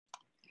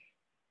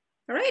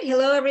All right.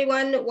 Hello,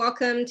 everyone.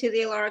 Welcome to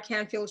the Laura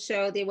Canfield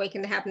Show, the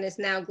Awaken to Happiness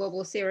Now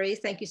Global Series.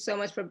 Thank you so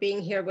much for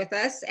being here with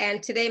us.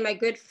 And today, my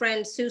good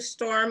friend Sue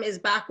Storm is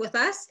back with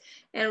us,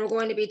 and we're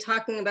going to be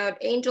talking about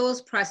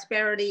angels,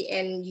 prosperity,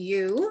 and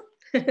you.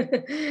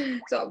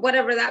 So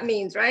whatever that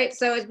means, right?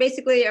 So it's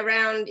basically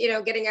around,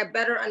 getting a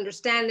better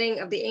understanding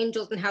of the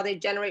angels and how they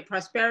generate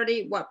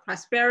prosperity, what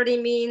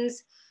prosperity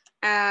means,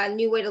 a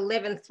new way to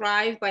live and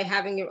thrive by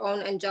having your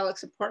own angelic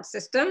support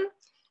system.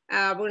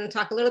 We're going to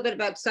talk a little bit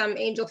about some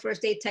angel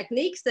first aid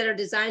techniques that are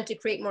designed to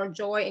create more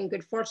joy and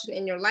good fortune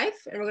in your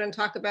life. And we're going to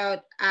talk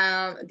about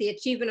the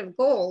achievement of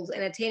goals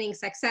and attaining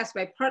success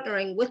by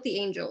partnering with the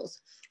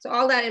angels. So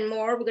all that and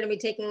more, we're going to be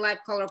taking live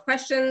caller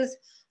questions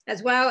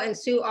as well. And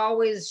Sue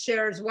always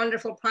shares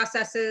wonderful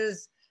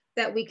processes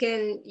that we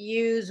can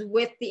use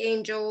with the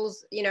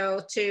angels,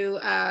 to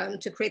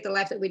create the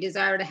life that we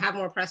desire, to have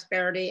more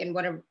prosperity and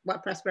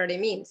what prosperity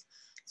means.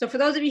 So for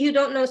those of you who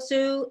don't know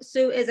Sue,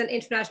 Sue is an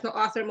international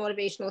author,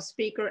 motivational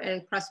speaker,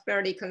 and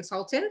prosperity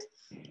consultant.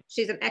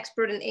 She's an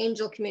expert in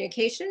angel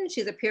communication.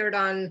 She's appeared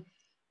on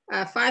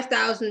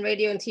 5,000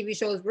 radio and TV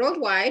shows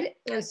worldwide.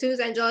 And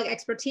Sue's angelic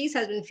expertise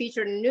has been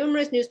featured in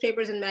numerous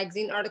newspapers and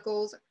magazine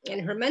articles,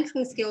 and her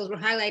mentoring skills were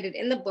highlighted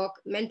in the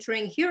book,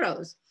 Mentoring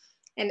Heroes.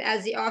 And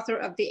as the author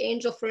of the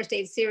Angel First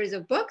Aid series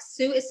of books,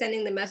 Sue is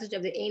sending the message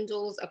of the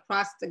angels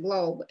across the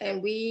globe.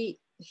 And we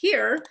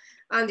here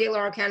on the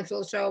Laura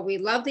Canfield Show, we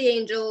love the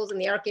angels and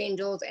the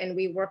archangels, and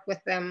we work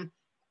with them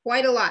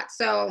quite a lot.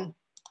 So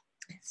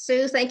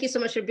Sue, thank you so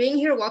much for being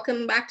here.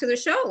 Welcome back to the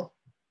show.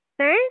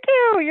 Thank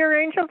you. Your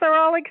angels are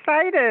all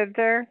excited.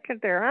 They're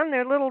on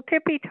their little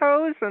tippy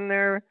toes and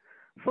they're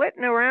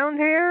flitting around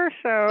here.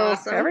 So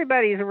Awesome.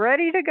 Everybody's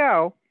ready to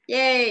go.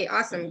 Yay.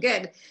 Awesome.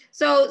 Good.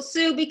 So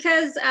Sue,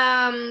 because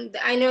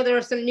I know there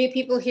are some new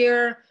people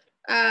here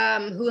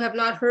who have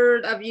not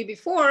heard of you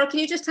before, can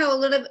you just tell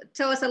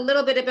us a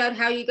little bit about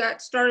how you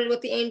got started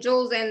with the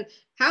angels and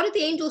how did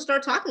the angels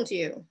start talking to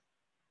you?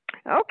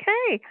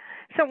 Okay.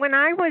 So when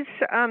I was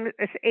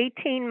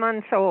 18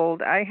 months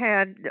old, I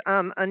had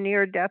a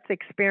near-death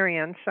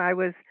experience. I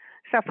was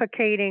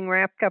suffocating,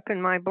 wrapped up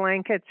in my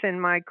blankets in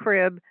my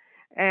crib,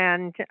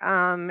 and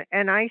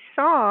I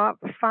saw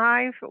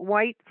 5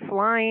 white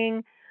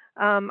flying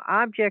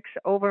objects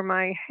over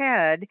my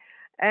head,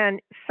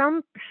 and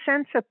some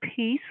sense of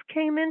peace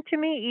came into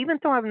me. Even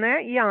though I'm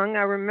that young,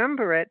 I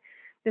remember it.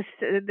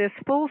 This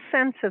full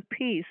sense of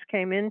peace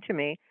came into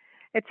me.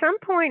 At some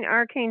point,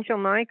 Archangel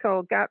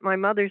Michael got my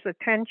mother's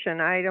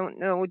attention. I don't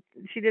know,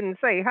 she didn't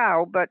say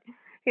how,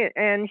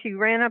 and she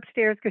ran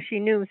upstairs because she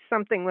knew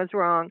something was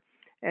wrong,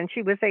 and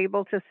she was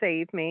able to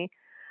save me.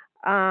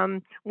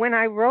 When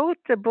I wrote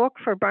the book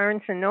for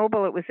Barnes and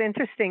Noble, it was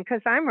interesting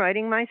because I'm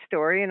writing my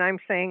story and I'm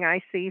saying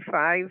I see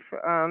 5,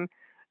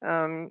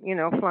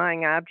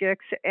 flying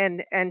objects,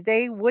 and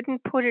they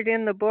wouldn't put it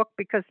in the book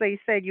because they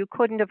said you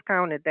couldn't have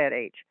counted that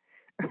age.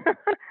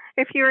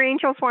 If your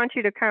angels want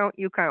you to count,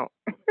 you count.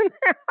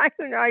 I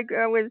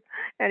was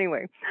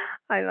anyway.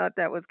 I thought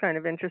that was kind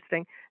of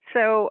interesting.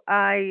 So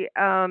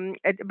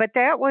but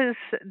that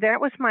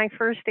was my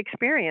first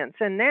experience,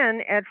 and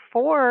then at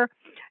 4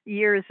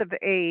 years of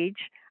age,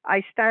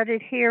 I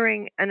started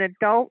hearing an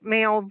adult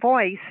male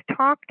voice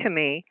talk to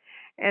me.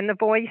 And the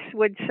voice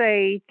would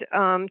say,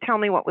 tell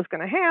me what was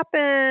going to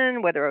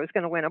happen, whether I was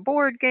going to win a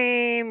board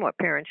game, what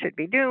parents should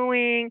be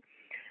doing.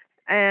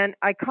 And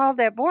I called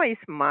that voice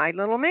my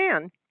little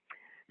man.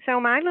 So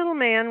my little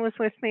man was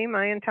with me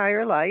my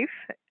entire life,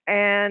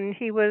 and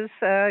he was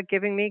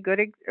giving me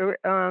good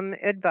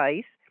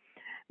advice.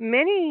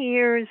 Many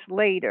years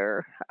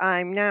later,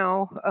 I'm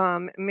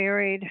now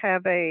married,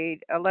 have a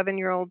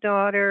 11-year-old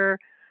daughter,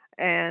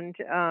 and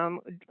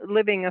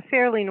living a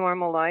fairly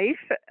normal life,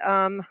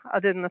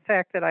 other than the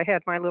fact that I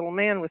had my little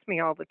man with me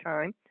all the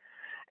time.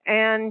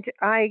 And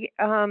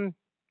I'm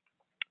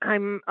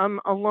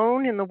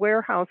alone in the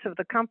warehouse of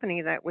the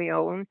company that we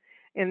own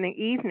in the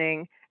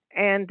evening,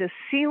 and the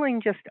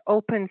ceiling just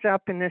opens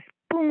up, and this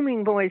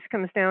booming voice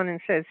comes down and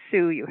says,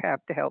 Sue, you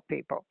have to help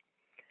people.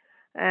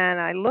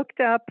 And I looked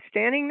up,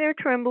 standing there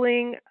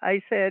trembling.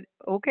 I said,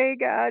 okay,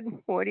 God,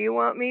 what do you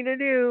want me to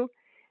do?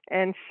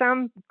 And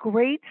some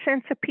great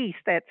sense of peace,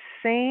 that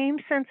same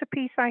sense of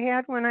peace I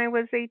had when I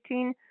was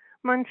 18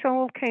 months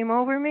old, came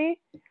over me.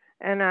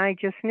 And I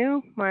just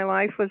knew my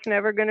life was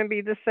never going to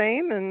be the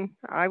same, and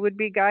I would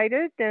be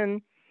guided,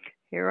 and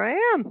here I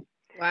am.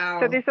 Wow.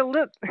 So there's a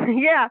little,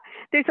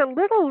 there's a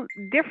little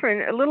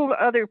different, a little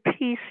other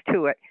piece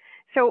to it.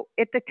 So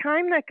at the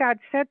time that God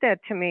said that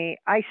to me,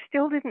 I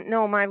still didn't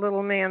know my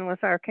little man was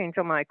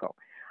Archangel Michael.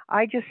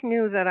 I just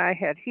knew that I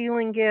had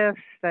healing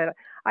gifts, that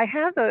I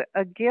have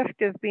a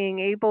gift of being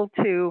able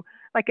to,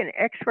 like an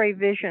X-ray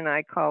vision,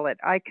 I call it.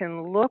 I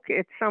can look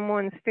at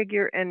someone's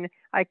figure and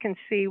I can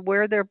see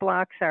where their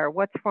blocks are,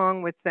 what's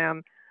wrong with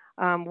them,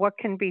 what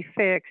can be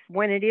fixed,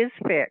 when it is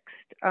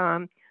fixed.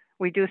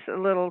 We do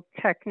little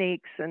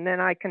techniques, and then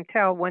I can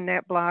tell when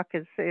that block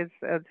is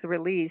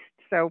released.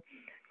 So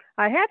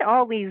I had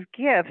all these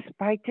gifts,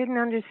 but I didn't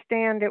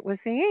understand it was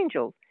the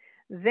angels.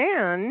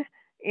 Then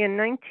in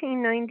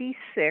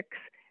 1996,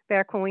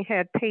 back when we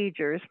had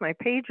pagers. My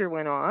pager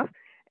went off,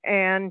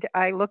 and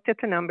I looked at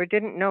the number,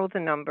 didn't know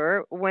the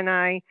number. When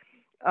I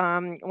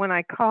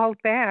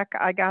called back,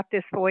 I got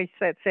this voice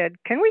that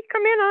said, "Can we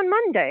come in on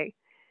Monday?"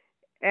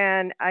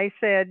 And I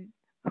said,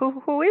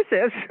 "Who is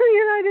this?"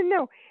 I didn't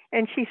know.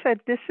 And she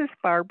said, "This is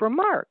Barbara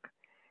Mark."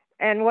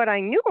 And what I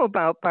knew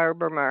about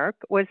Barbara Mark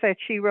was that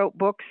she wrote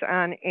books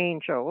on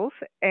angels,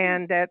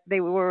 and that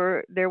there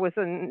was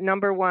a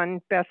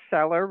 #1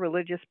 bestseller,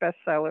 religious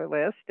bestseller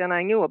list. And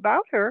I knew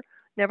about her,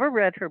 never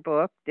read her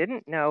book,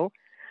 didn't know.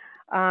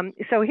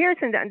 So here's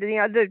the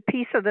other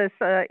piece of this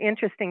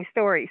interesting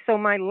story. So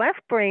my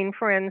left brain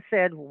friend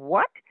said,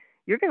 "What?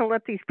 You're going to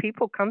let these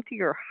people come to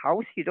your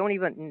house? You don't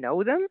even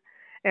know them?"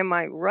 And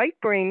my right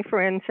brain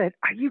friend said,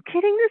 "Are you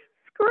kidding? This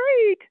is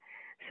great."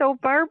 So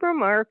Barbara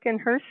Mark and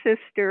her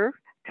sister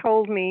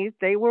told me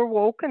they were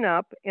woken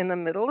up in the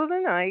middle of the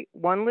night.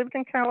 One lived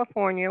in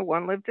California,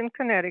 one lived in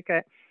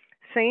Connecticut,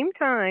 same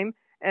time,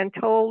 and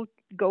told,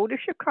 "Go to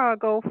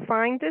Chicago,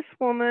 find this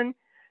woman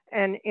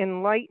and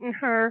enlighten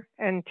her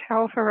and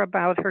tell her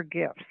about her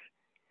gifts."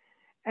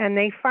 And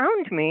they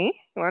found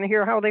me. You want to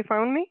hear how they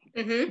found me?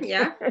 Mm-hmm,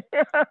 yeah.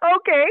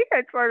 Okay,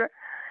 that's part of.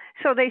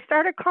 So they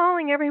started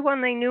calling everyone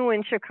they knew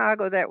in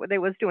Chicago that they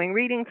was doing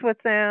readings with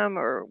them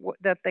or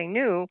that they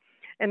knew.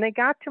 And they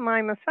got to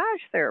my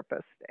massage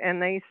therapist,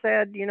 and they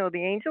said,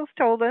 the angels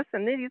told us,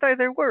 and these are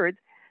their words,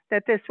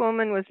 that this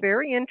woman was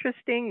very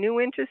interesting, knew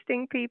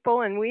interesting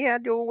people, and we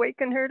had to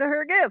awaken her to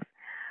her gifts.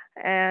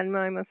 And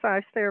my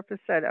massage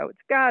therapist said, "Oh,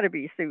 it's got to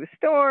be Sue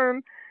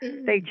Storm."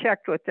 Mm-hmm. They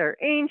checked with their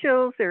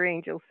angels. Their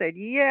angels said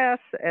yes,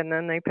 and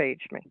then they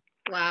paged me.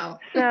 Wow.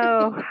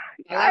 So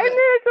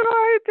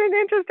it's an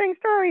interesting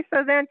story.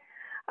 So then,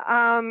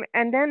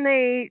 and then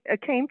they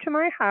came to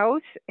my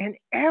house, and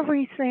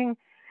everything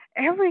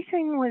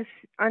was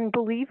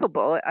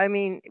unbelievable. I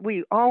mean,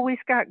 we always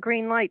got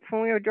green lights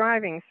when we were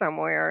driving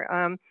somewhere.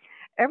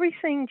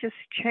 Everything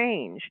just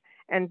changed.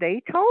 And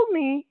they told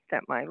me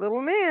that my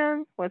little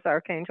man was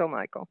Archangel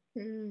Michael.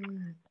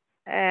 Mm.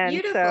 And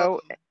Beautiful.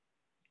 so,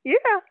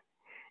 yeah.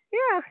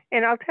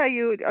 And I'll tell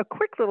you a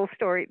quick little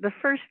story. The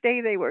first day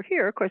they were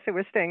here, of course, they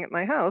were staying at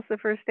my house. The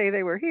first day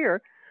they were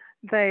here,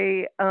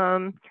 they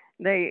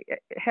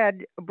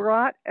had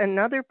brought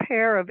another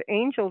pair of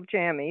angel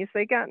jammies.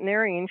 They got in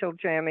their angel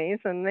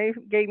jammies, and they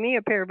gave me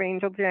a pair of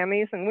angel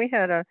jammies, and we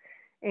had a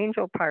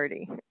angel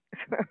party.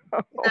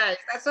 Nice.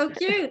 That's so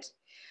cute.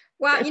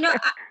 Well,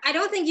 I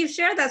don't think you've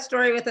shared that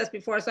story with us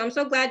before, so I'm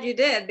so glad you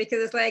did,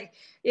 because it's like,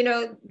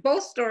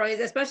 both stories,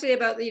 especially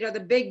about,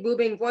 the big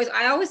booming voice.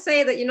 I always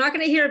say that you're not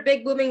going to hear a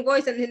big booming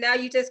voice, and now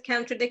you just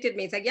contradicted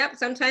me. It's like, yep,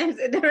 sometimes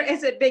there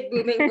is a big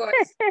booming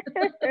voice.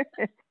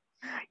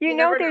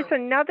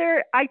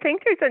 I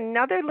think there's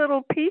another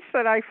little piece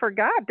that I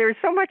forgot. There's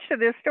so much to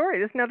this story.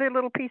 There's another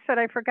little piece that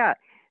I forgot.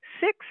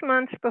 6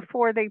 months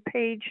before they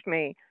paged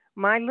me,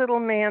 my little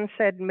man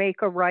said,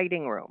 "Make a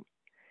writing room."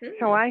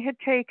 So I had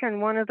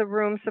taken one of the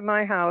rooms of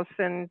my house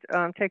and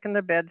taken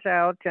the beds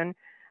out and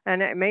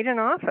I made an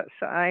office.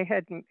 I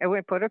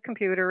put a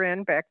computer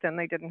in. Back then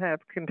they didn't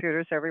have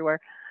computers everywhere.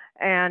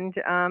 And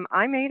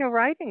I made a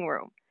writing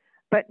room,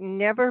 but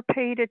never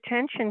paid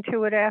attention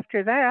to it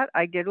after that.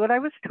 I did what I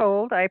was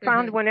told. I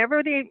found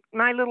whenever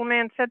my little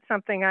man said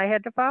something, I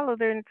had to follow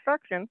the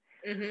instructions.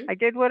 I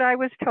did what I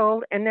was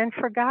told and then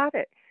forgot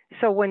it.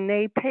 So when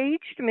they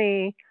paged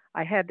me,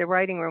 I had the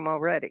writing room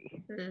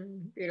already.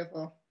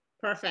 Beautiful.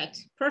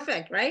 Perfect,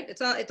 right?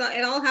 It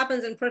all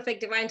happens in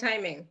perfect divine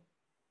timing.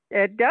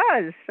 It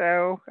does.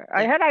 So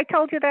had I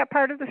told you that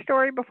part of the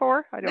story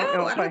before? I don't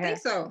know if I don't think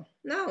so.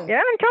 No.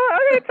 Yeah,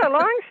 it's a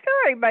long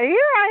story, but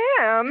here I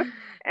am,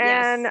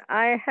 and Yes.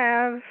 I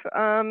have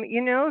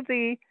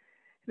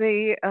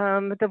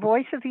the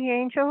voice of the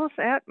angels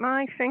at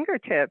my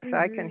fingertips.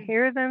 I can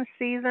hear them,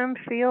 see them,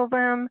 feel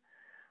them,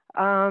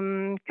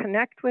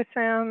 connect with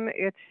them.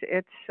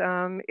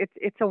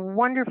 It's a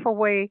wonderful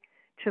way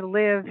to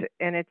live,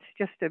 and it's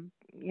just a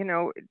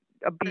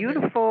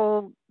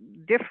beautiful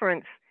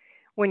difference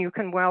when you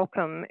can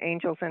welcome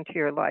angels into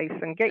your life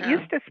and get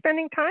used to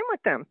spending time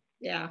with them.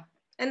 Yeah.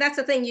 And that's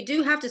the thing. You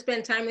do have to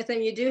spend time with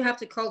them. You do have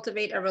to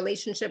cultivate a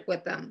relationship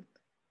with them.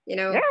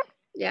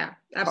 Yeah,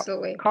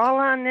 absolutely. Call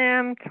on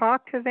them,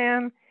 talk to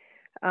them,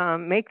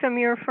 make them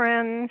your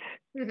friends.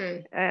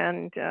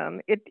 And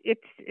I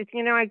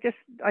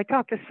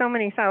talked to so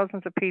many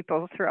thousands of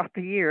people throughout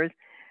the years,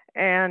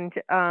 and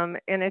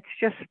it's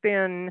just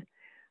been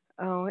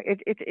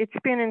it's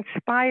been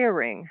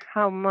inspiring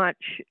how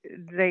much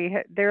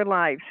their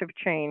lives have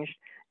changed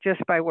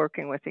just by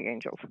working with the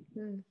angels.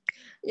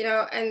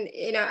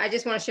 I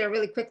just want to share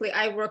really quickly.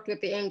 I worked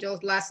with the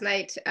angels last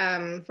night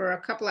for a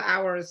couple of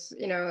hours,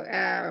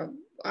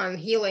 on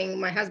healing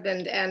my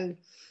husband, and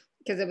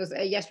because it was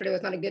yesterday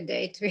was not a good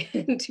day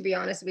to be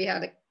honest. We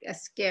had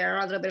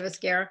a little bit of a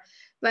scare,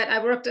 but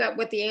I worked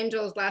with the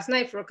angels last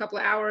night for a couple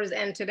of hours,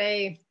 and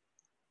today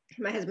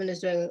my husband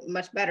is doing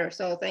much better.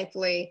 So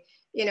thankfully,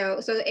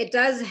 so it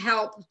does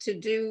help to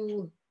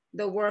do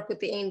the work with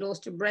the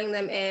angels, to bring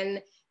them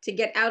in, to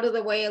get out of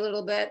the way a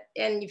little bit.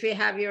 And if you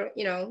have your,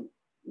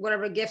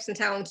 whatever gifts and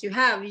talents you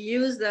have,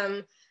 use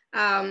them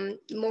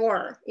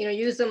more,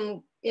 use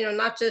them,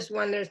 not just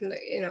when there's,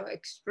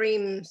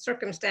 extreme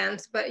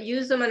circumstance, but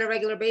use them on a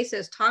regular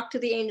basis. Talk to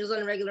the angels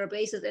on a regular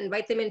basis,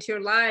 invite them into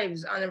your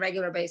lives on a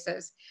regular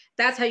basis.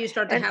 That's how you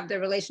start to have the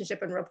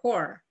relationship and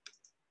rapport.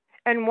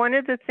 And one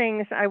of the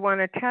things I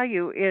want to tell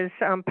you is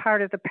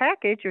part of the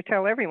package, or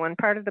tell everyone,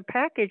 part of the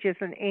package is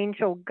an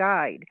angel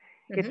guide.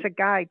 It's a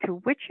guide to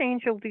which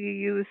angel do you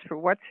use for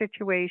what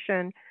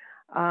situation.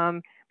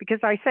 Because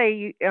I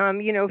say,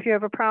 if you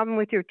have a problem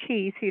with your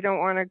teeth, you don't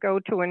want to go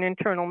to an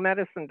internal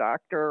medicine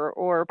doctor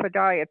or a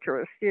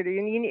podiatrist.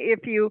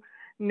 If you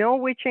know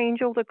which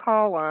angel to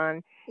call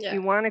on,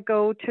 you want to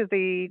go to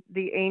the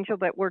angel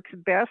that works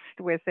best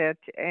with it,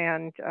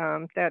 and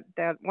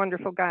that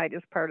wonderful guide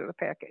is part of the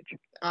package.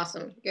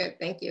 Awesome. Good.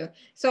 Thank you.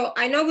 So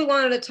I know we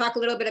wanted to talk a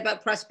little bit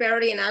about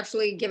prosperity and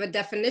actually give a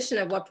definition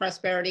of what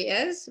prosperity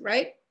is,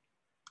 right?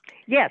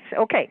 Yes.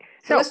 Okay.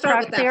 So let's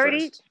start with that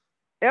first.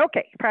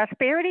 Okay.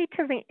 Prosperity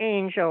to the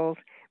angels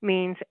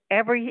means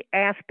every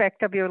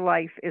aspect of your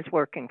life is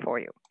working for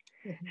you.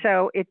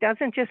 So it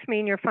doesn't just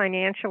mean you're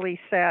financially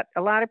set.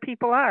 A lot of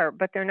people are,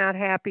 but they're not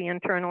happy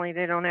internally.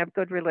 They don't have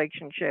good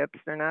relationships.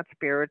 They're not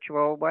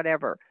spiritual,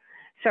 whatever.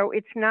 So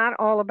it's not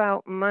all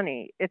about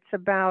money. It's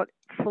about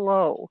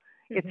flow.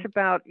 It's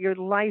about your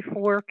life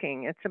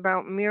working. It's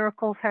about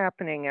miracles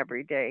happening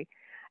every day.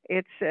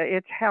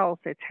 It's health.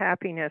 It's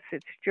happiness.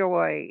 It's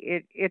joy.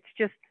 It's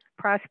just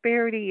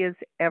prosperity is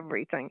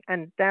everything.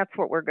 And that's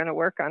what we're going to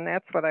work on.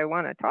 That's what I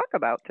want to talk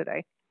about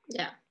today.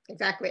 Yeah.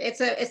 Exactly.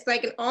 It's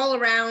like an all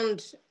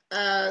around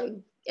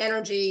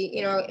energy,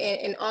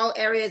 in all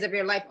areas of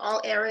your life. All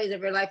areas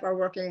of your life are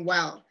working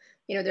well.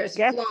 There's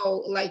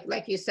flow,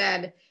 like you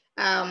said,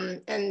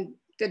 and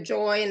the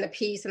joy and the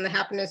peace and the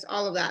happiness,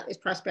 all of that is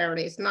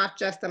prosperity. It's not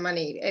just the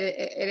money.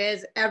 It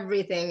is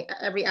everything,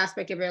 every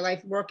aspect of your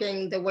life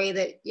working the way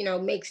that,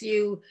 makes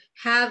you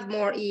have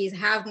more ease,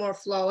 have more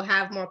flow,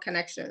 have more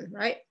connection,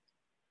 right?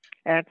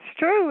 That's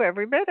true,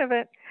 every bit of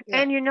it.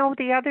 Yeah. And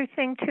the other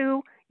thing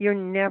too, you're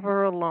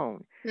never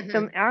alone.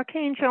 So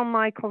Archangel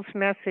Michael's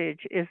message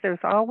is there's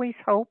always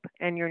hope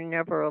and you're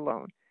never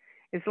alone.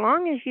 As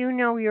long as you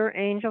know your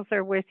angels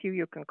are with you,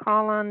 you can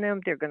call on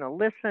them. They're going to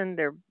listen.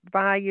 They're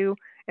by you.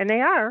 And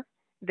they are.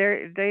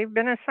 They've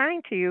been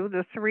assigned to you,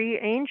 the 3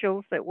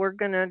 angels that we're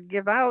going to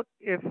give out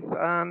if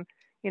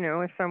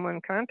someone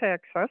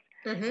contacts us,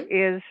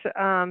 is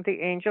the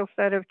angels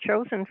that have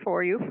chosen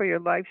for you for your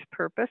life's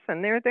purpose.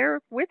 And they're there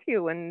with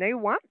you and they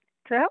want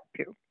to help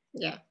you.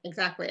 Yeah,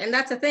 exactly. And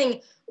that's the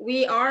thing.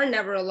 We are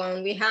never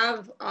alone. We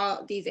have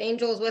these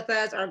angels with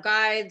us, our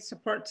guides,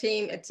 support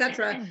team,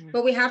 etc.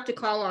 But we have to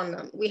call on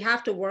them. We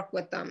have to work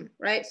with them,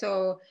 right?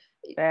 So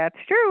that's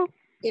true.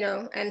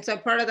 And so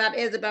part of that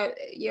is about,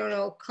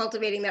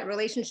 cultivating that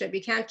relationship.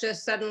 You can't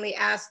just suddenly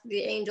ask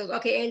the angels,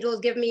 okay, angels,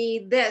 give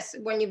me this,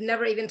 when you've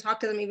never even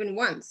talked to them even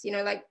once,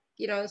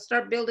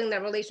 start building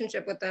that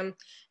relationship with them.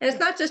 And it's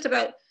not just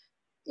about,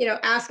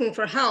 asking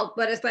for help,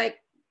 but it's like,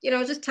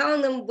 just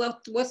telling them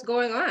what's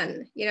going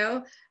on,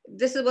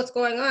 this is what's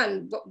going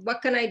on.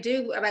 What can I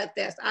do about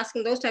this?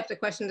 Asking those types of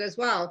questions as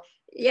well.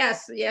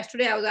 Yes,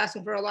 yesterday I was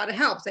asking for a lot of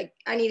help. It's like,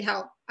 I need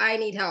help,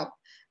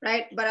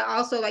 right? But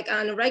also, like,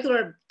 on a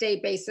regular day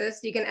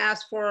basis, you can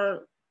ask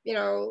for,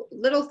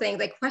 little things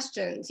like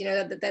questions,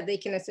 that they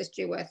can assist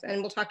you with. And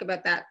we'll talk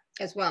about that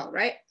as well,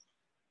 right?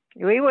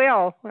 We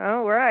will.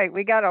 All right.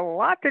 We got a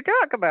lot to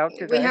talk about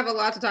today. We have a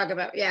lot to talk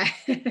about. Yeah.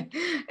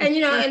 And,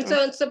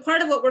 and so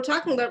part of what we're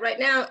talking about right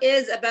now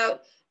is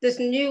about this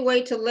new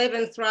way to live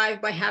and thrive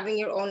by having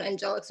your own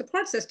angelic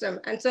support system.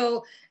 And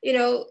so,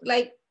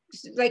 like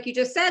you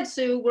just said,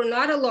 Sue, we're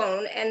not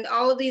alone. And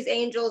all of these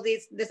angels,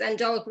 this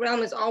angelic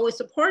realm is always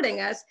supporting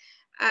us,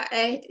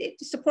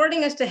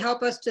 supporting us to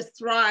help us to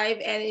thrive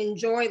and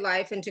enjoy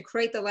life and to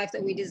create the life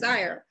that we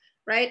desire.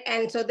 Right.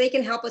 And so they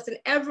can help us in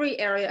every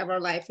area of our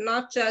life,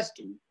 not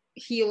just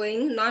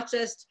healing, not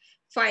just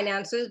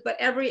finances, but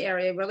every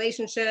area,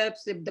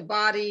 relationships, the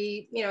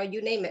body,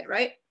 you name it.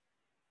 Right.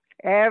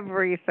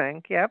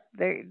 Everything. Yep.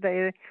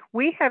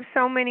 We have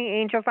so many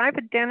angels. I've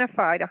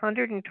identified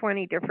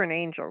 120 different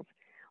angels.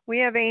 We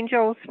have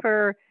angels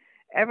for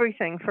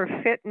everything, for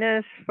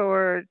fitness,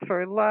 for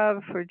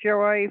love, for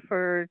joy,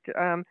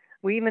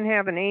 we even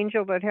have an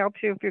angel that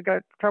helps you if you've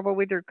got trouble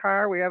with your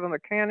car. We have a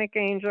mechanic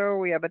angel.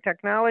 We have a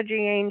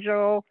technology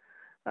angel,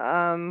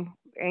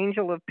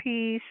 angel of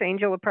peace,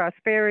 angel of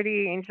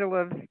prosperity,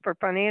 for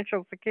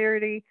financial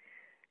security.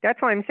 That's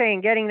why I'm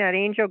saying getting that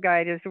angel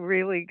guide is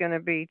really going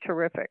to be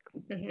terrific.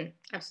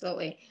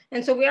 Absolutely.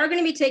 And so we are going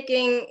to be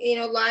taking,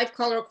 live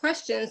caller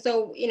questions.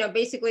 So,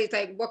 basically it's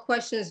like, what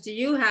questions do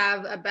you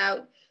have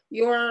about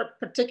your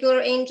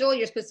particular angel,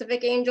 your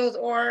specific angels,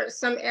 or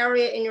some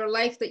area in your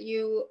life that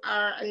you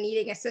are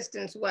needing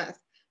assistance with,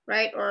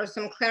 right? Or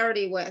some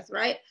clarity with,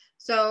 right?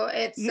 So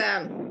it's,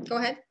 go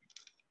ahead.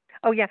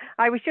 Oh yeah,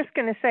 I was just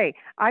going to say,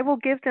 I will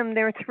give them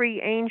their 3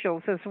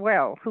 angels as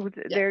well,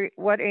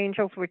 what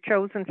angels were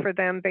chosen for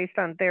them based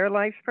on their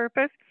life's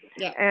purpose.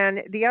 Yeah.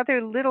 And the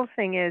other little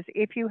thing is,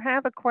 if you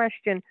have a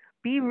question,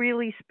 be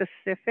really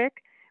specific,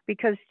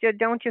 because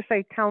don't just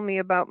say, tell me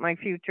about my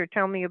future,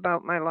 tell me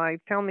about my life,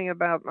 tell me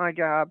about my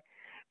job.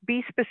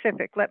 Be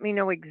specific. Let me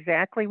know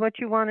exactly what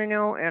you want to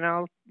know, and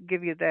I'll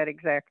give you that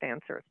exact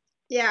answer.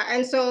 Yeah,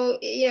 and so,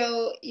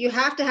 you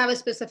have to have a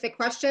specific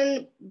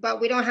question, but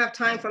we don't have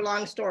time for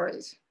long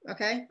stories,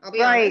 okay? I'll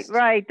be honest.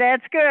 Right,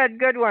 that's good,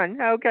 good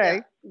one, okay.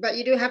 Yeah, but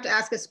you do have to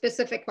ask a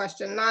specific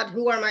question, not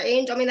who are my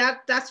angels. I mean,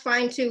 that's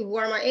fine too, who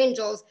are my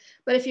angels,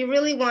 but if you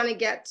really want to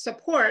get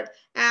support,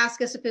 ask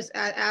a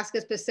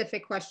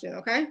specific question,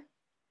 okay?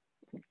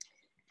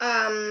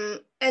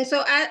 And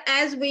so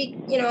as we,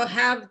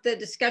 have the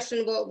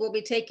discussion, we'll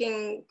be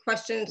taking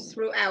questions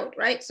throughout,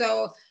 right?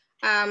 So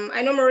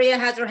I know Maria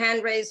has her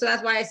hand raised, so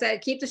that's why I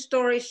said keep the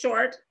story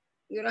short.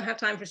 You don't have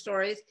time for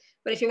stories,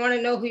 but if you want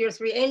to know who your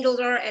three angels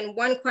are and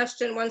one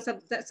question,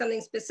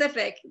 something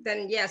specific,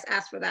 then yes,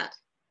 ask for that.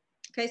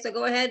 Okay, so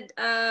go ahead,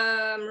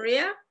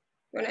 Maria.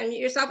 You want to unmute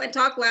yourself and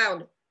talk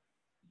loud,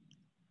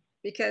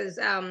 because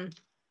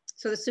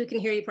so the Sue can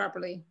hear you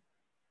properly.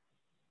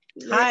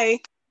 Hi.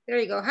 There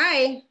you go.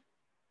 Hi.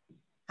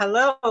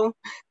 Hello.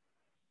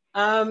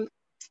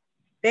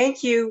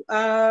 Thank you.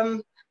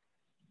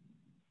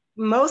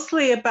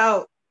 Mostly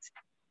about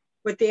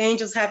what the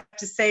angels have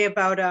to say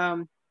about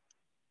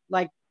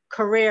like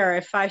career,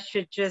 if I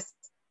should just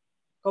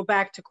go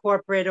back to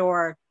corporate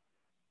or,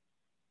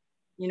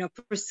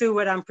 pursue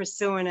what I'm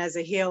pursuing as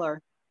a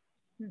healer.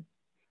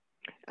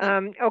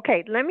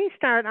 Okay, let me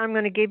start. I'm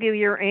going to give you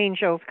your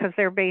angels because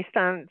they're based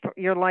on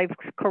your life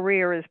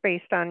career is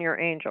based on your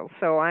angels.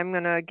 So I'm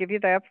going to give you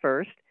that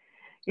first.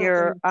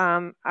 Your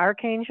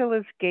archangel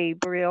is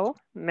Gabriel,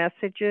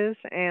 messages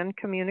and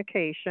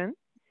communication.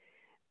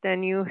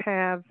 Then you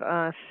have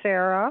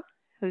Sarah,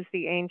 who's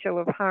the angel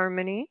of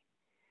harmony,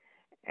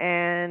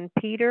 and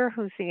Peter,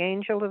 who's the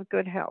angel of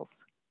good health.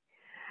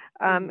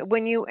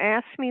 When you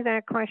asked me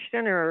that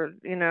question, or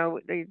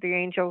the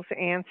angels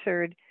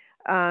answered,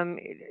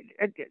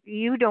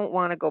 you don't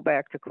want to go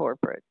back to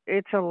corporate.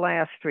 It's a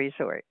last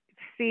resort.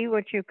 See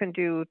what you can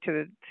do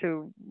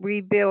to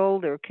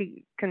rebuild or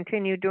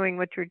continue doing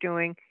what you're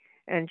doing,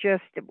 and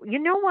just, you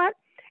know what?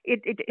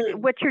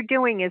 What you're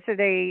doing, is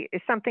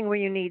something where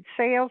you need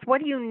sales?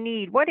 What do you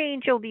need? What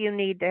angel do you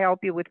need to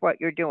help you with what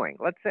you're doing?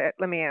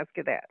 Let me ask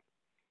you that.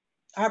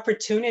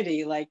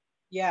 Opportunity,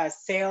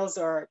 sales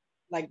or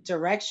like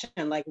direction,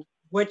 like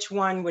which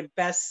one would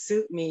best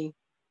suit me?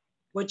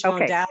 Which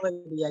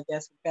modality, I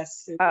guess, would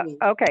best suit me?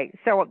 Okay,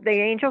 so the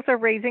angels are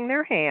raising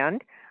their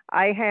hand.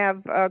 I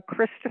have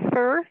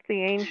Christopher,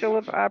 the angel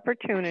of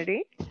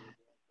opportunity.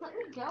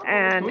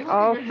 And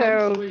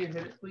also, where you hit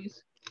it,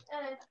 please?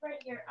 It's right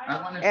here.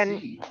 I want to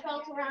see. I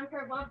felt around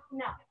for a bump.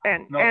 No.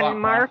 And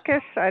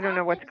Marcus, I don't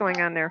know what's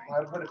going on there.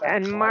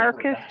 And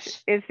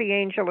Marcus is the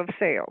angel of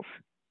sales.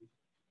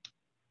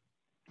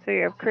 So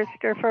you have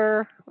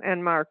Christopher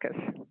and Marcus.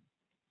 Does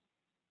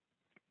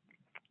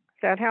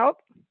that help?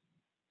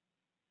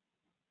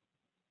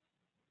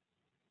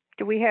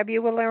 Do we have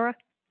you, Alara?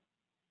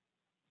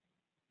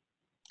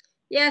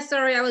 Yeah,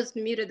 sorry, I was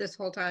muted this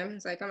whole time.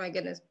 It's like, oh my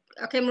goodness.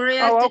 Okay,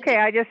 Maria. Oh, okay.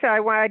 I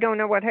don't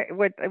know what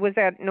was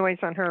that noise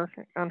on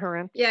her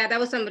end. Yeah, that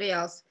was somebody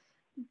else.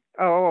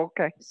 Oh,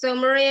 okay. So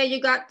Maria, you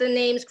got the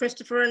names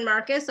Christopher and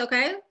Marcus,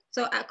 okay?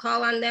 So I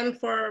call on them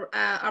for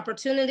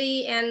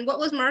opportunity. And what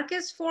was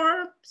Marcus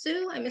for,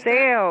 Sue? I missed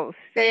that.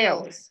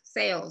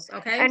 Sales,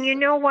 okay. And you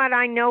know what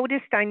I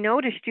noticed? I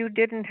noticed you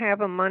didn't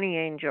have a money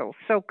angel.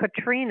 So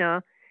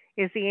Katrina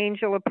is the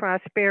angel of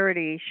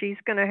prosperity. She's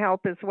going to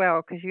help as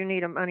well, because you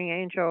need a money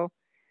angel.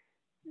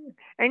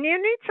 And you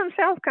need some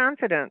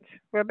self-confidence.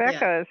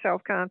 Rebecca is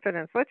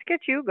self-confidence. Let's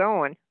get you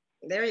going.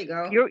 There you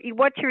go.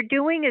 What you're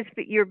doing is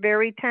that you're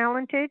very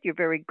talented. You're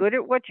very good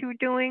at what you're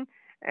doing.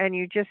 And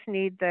you just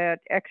need that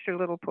extra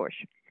little push.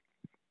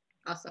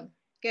 Awesome.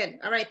 Good.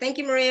 All right. Thank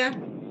you, Maria.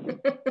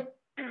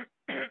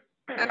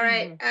 All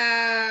right.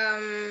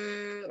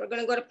 We're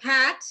going to go to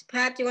Pat.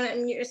 Pat, do you want to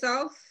unmute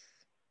yourself?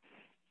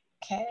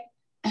 Okay.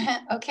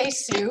 Okay,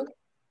 Sue.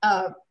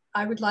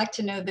 I would like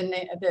to know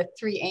the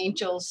three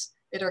angels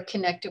that are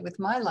connected with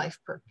my life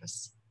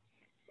purpose.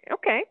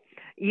 Okay.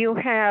 You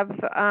have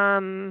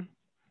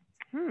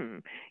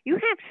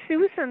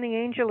Susan, the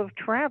angel of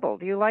travel.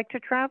 Do you like to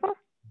travel?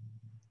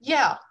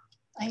 Yeah,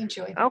 I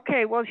enjoy it.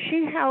 Okay, well,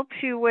 she helps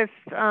you with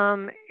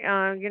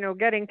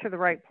getting to the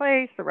right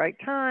place, the right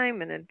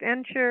time, and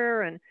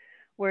adventure, and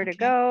where to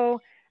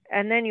go.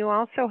 And then you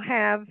also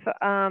have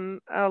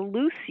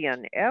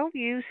Lucian,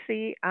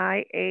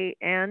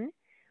 Lucian,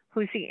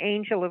 who's the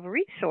angel of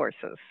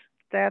resources.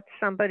 That's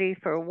somebody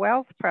for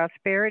wealth,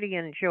 prosperity,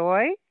 and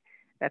joy.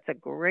 That's a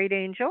great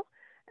angel.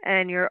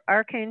 And your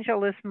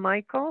archangel is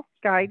Michael,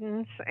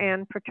 guidance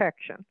and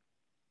protection.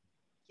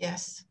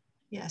 Yes,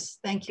 yes,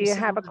 thank you. Do you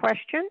have a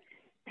question?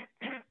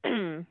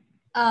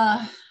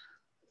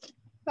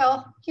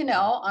 Well,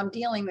 I'm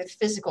dealing with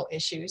physical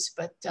issues,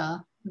 but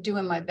I'm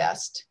doing my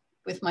best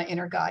with my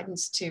inner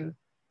guidance to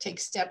take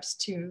steps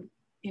to,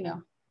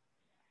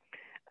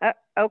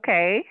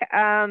 Okay.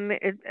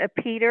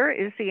 Peter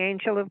is the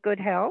angel of good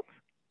health.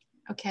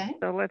 Okay.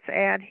 So let's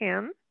add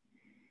him.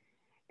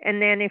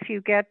 And then if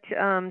you get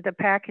the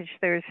package,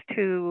 there's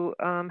 2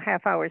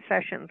 half-hour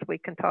sessions. We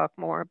can talk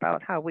more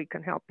about how we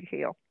can help you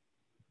heal.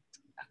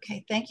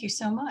 Okay, thank you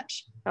so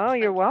much. Oh,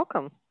 you're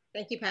welcome.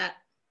 Thank you, Pat.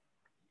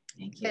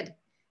 Thank you. Good.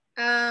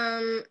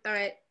 All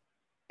right.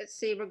 Let's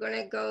see. We're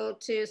going to go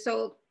to,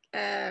 so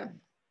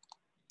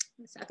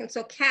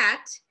So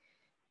Kat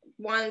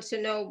wanted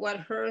to know what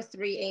her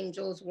 3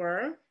 angels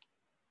were.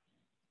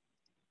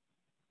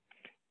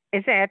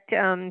 Is that,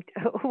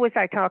 who was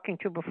I talking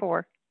to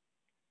before?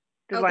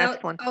 The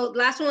last one. Oh, the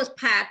last one was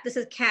Pat. This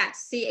is Kat,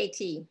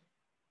 C-A-T.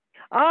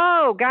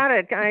 Oh, got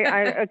it.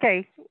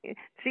 Okay.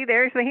 See,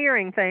 there's the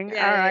hearing thing.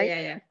 Yeah, all right.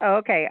 Yeah.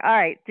 Okay. All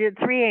right. The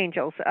 3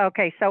 angels.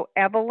 Okay. So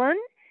Evelyn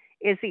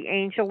is the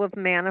angel of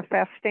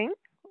manifesting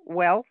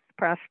wealth,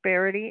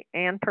 prosperity,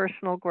 and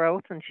personal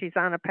growth. And she's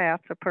on a path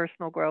to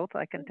personal growth,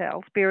 I can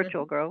tell,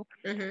 spiritual growth.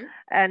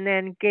 And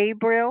then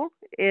Gabriel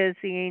is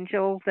the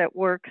angel that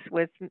works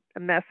with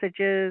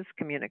messages,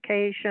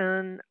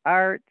 communication,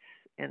 arts,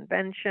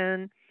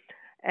 invention.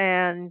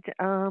 And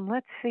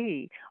let's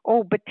see.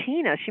 Oh,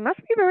 Bettina, she must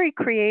be very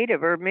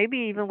creative, or maybe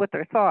even with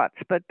her thoughts.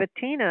 But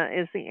Bettina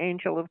is the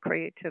angel of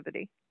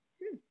creativity.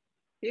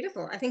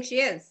 Beautiful. I think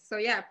she is. So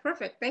yeah,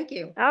 perfect. Thank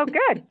you. Oh,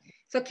 good.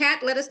 So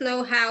Kat, let us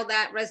know how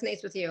that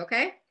resonates with you,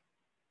 okay?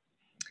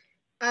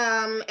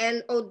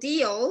 And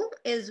Odile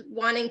is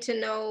wanting to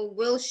know,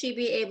 will she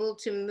be able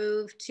to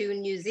move to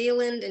New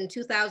Zealand in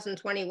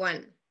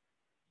 2021?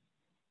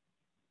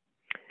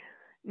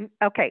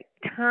 Okay,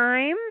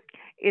 time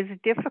is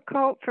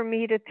difficult for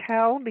me to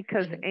tell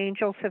because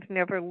angels have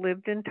never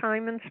lived in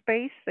time and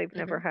space. They've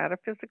never had a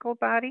physical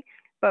body.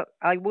 But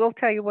I will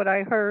tell you what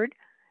I heard.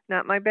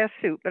 Not my best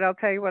suit, but I'll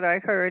tell you what I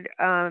heard.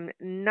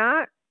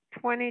 Not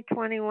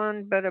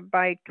 2021, but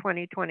by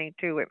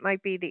 2022. It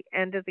might be the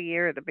end of the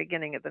year or the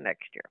beginning of the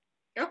next year.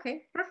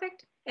 Okay,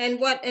 perfect. And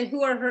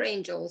who are her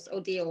angels,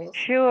 Odile's?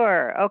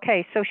 Sure.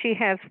 Okay, so she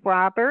has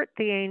Robert,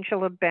 the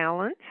angel of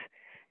balance.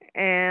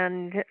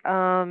 And,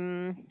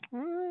 oh,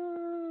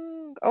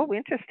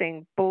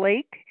 interesting.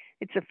 Blake,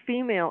 it's a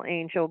female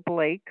angel,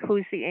 Blake,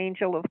 who's the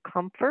angel of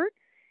comfort.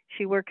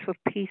 She works with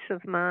peace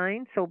of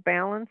mind, so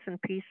balance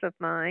and peace of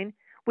mind,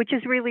 which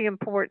is really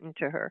important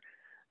to her,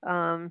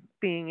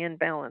 being in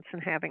balance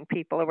and having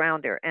people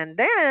around her. And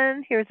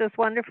then here's this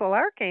wonderful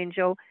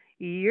archangel,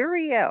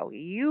 Uriel,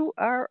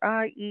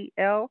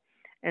 Uriel,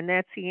 and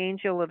that's the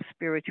angel of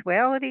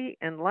spirituality,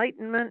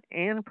 enlightenment,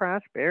 and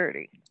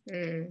prosperity.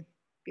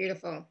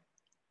 Beautiful.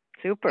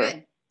 Super.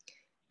 Good.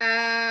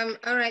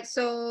 All right.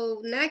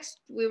 So next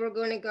we were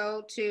going to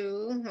go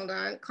to, hold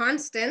on,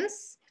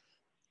 Constance.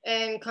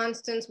 And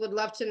Constance would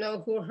love to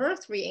know who her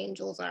 3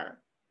 angels are.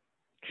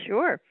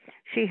 Sure.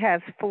 She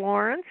has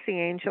Florence, the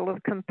angel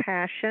of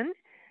compassion,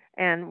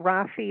 and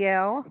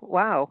Raphael.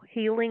 Wow.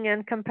 Healing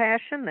and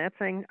compassion. That's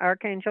an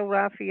Archangel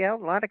Raphael.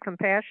 A lot of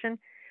compassion.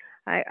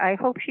 I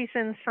hope she's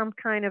in some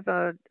kind of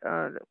a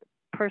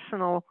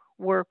personal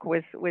work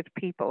with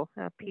people,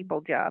 a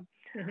people job.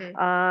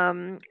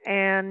 And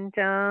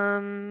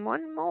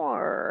one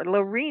more,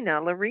 Lorena.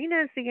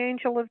 Lorena is the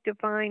angel of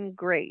divine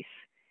grace,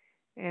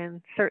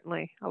 and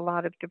certainly a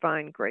lot of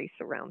divine grace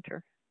around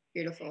her.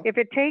 Beautiful. If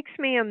it takes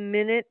me a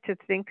minute to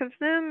think of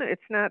them,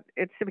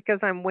 it's because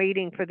I'm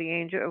waiting for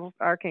the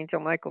Archangel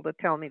Michael to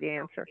tell me the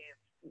answer.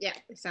 Yeah,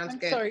 it sounds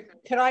good. Sorry,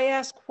 could I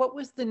ask, what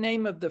was the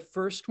name of the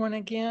first one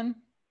again?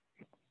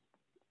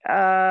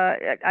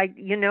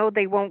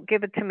 They won't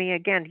give it to me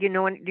again. Do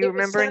you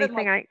remember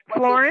anything?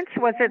 Florence,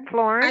 was it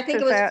Florence? I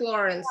think it was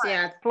Florence,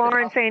 yeah.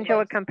 Florence, angel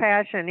of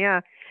compassion,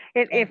 yeah.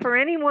 If for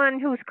anyone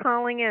who's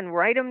calling in,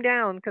 write them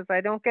down because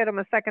I don't get them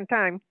a second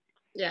time.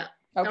 Yeah.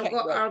 Okay.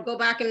 I'll go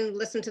back and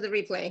listen to the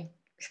replay.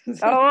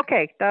 Oh,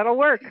 okay, that'll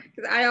work.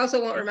 I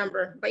also won't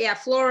remember, but yeah,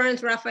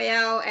 Florence,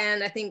 Raphael,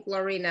 and I think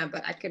Lorena,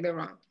 but I could be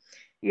wrong.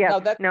 Yeah,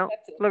 no,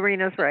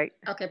 Lorena's right.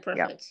 Okay,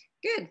 perfect.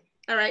 Yep. Good.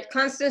 All right,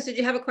 Constance, did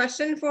you have a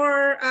question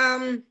for?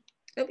 I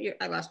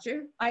lost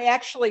you. I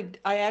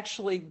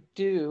actually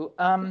do.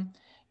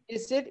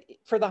 Is it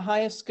for the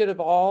highest good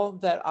of all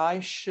that I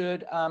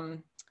should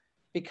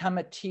become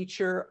a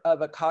teacher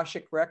of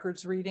Akashic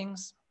Records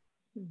readings?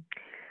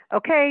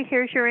 Okay,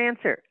 here's your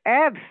answer.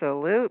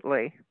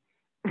 Absolutely.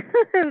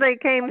 They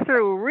came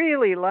through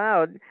really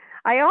loud.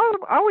 I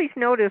always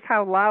notice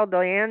how loud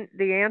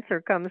the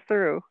answer comes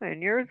through,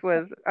 and yours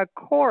was a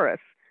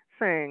chorus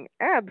saying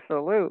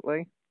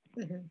absolutely.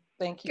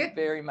 Thank you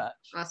very much.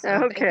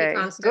 Awesome. Okay. Thank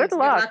you, Constance. Good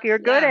luck. You're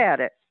good at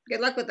it. Good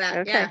luck with that.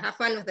 Okay. Yeah, have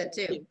fun with it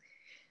too.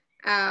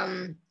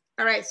 All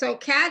right. So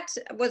Kat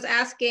was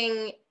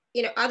asking,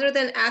 other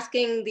than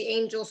asking the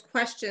angels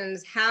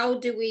questions, how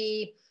do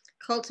we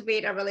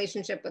cultivate a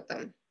relationship with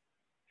them?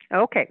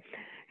 Okay.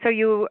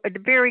 So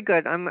very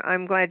good.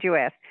 I'm glad you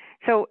asked.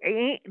 So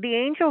the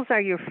angels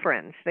are your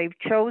friends.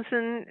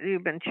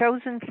 You've been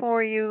chosen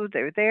for you.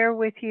 They're there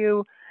with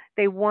you.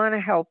 They want to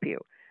help you.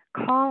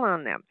 Call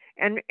on them.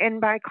 And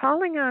by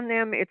calling on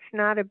them, it's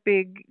not a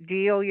big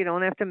deal. You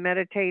don't have to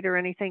meditate or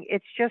anything.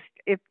 It's just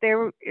if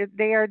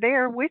they are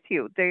there with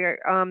you.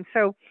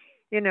 So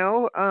You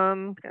know,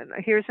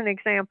 here's an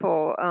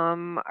example.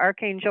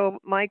 Archangel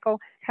Michael,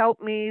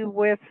 help me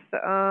with,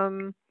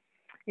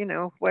 you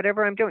know,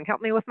 whatever I'm doing.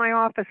 Help me with my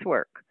office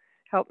work.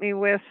 Help me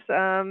with,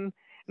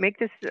 make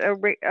this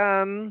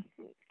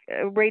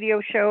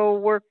radio show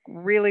work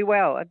really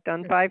well. I've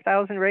done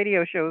 5,000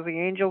 radio shows. The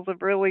angels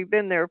have really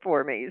been there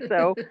for me.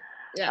 So,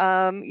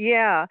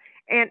 yeah.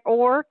 And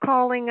or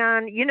calling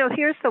on, you know,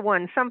 here's the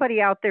one. Somebody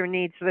out there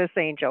needs this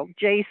angel.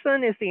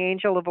 Jason is the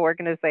angel of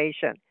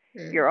organization.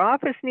 If your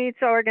office needs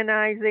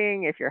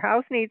organizing, if your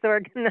house needs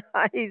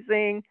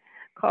organizing,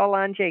 call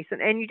on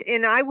Jason.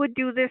 And I would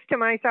do this to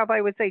myself.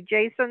 I would say,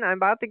 Jason, I'm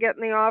about to get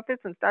in the office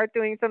and start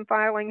doing some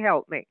filing.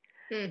 Help me.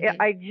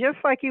 I just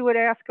like you would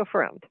ask a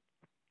friend.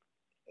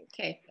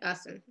 Okay,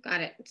 awesome. Got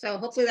it. So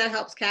hopefully that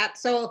helps, Kat.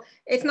 So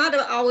it's not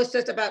always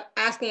just about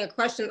asking a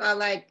question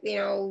like, you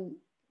know,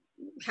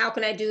 how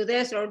can I do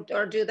this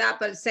or do that,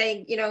 but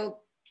saying, you know,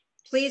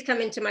 please come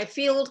into my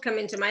field, come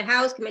into my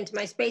house, come into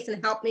my space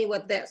and help me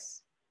with this.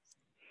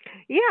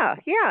 Yeah.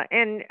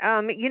 And,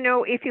 you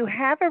know, if you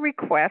have a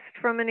request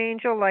from an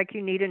angel, like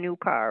you need a new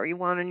car, you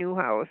want a new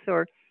house,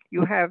 or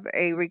you have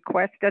a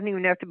request, doesn't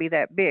even have to be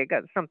that big,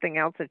 something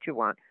else that you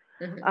want.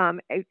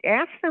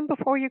 Ask them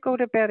before you go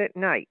to bed at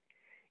night.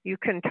 You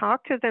can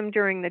talk to them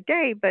during the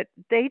day, but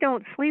they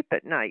don't sleep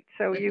at night.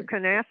 So you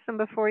can ask them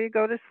before you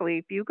go to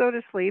sleep. You go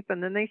to sleep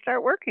and then they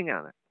start working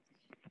on it.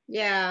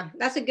 Yeah,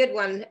 that's a good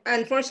one.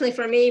 Unfortunately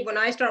for me, when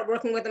I start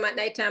working with them at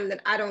nighttime,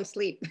 then I don't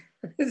sleep.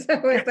 So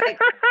it's like,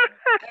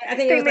 I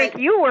think they make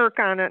you work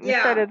on it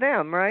instead of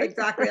them, right?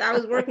 Exactly. I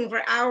was working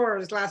for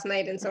hours last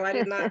night, and so I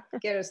did not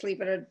get to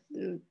sleep at a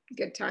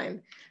good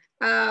time.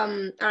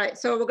 All right,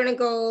 so we're gonna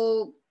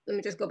go, let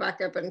me just go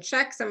back up and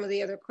check some of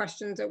the other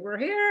questions that were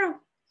here.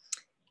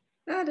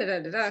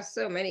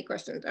 So many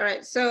questions. All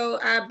right, so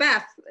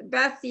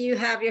Beth, you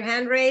have your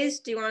hand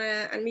raised. Do you want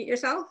to unmute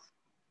yourself?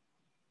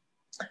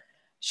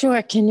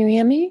 Sure. Can you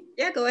hear me?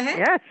 Yeah, go ahead.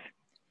 Yes.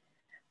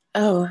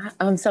 Oh,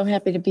 I'm so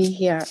happy to be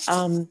here.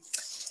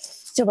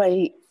 So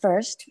I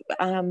first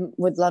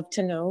would love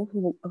to know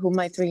who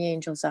my three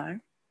angels are.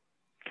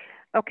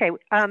 Okay.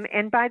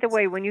 And by the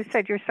way, when you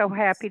said you're so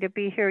happy to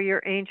be here,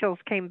 your angels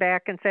came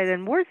back and said,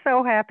 and we're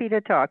so happy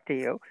to talk to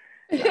you.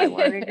 So I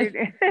wanted you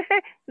to,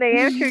 they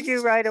answered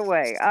you right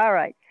away. All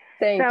right.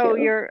 Thank so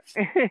you.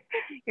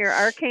 your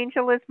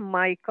archangel is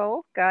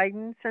Michael,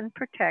 guidance and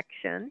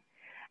protection.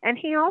 And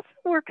he also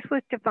works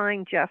with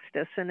divine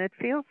justice. And it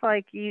feels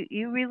like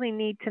you really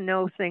need to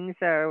know things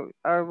are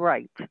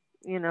right.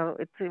 You know,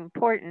 it's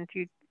important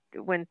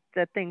when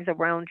the things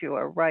around you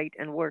are right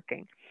and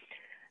working.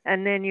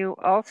 And then you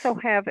also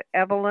have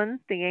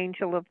Evelyn, the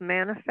angel of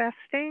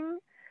manifesting,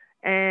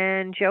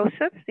 and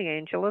Joseph, the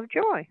angel of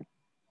joy.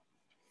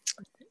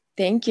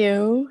 Thank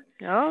you.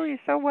 Oh, you're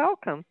so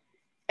welcome.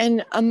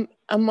 And I'm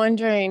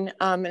wondering,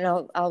 and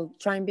I'll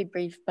try and be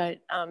brief, but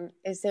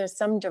is there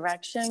some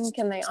direction?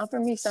 Can they offer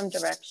me some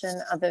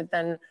direction other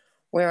than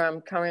where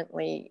I'm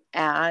currently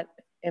at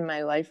in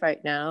my life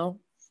right now?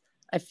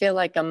 I feel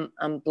like I'm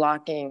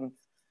blocking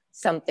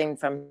something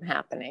from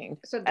happening.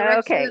 So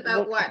direction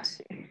about what?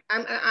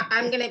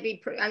 I'm gonna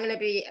be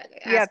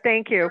yeah,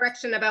 thank you.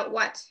 Direction about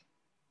what?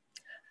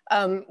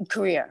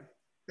 Career.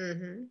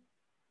 Mm-hmm.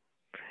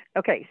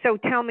 Okay, so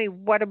tell me,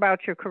 what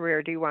about your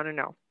career do you want to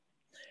know?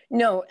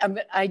 No,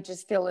 I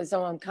just feel as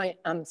though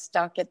I'm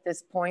stuck at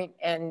this point,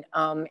 and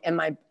am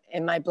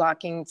I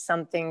blocking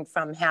something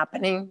from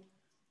happening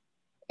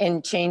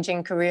in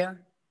changing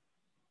career?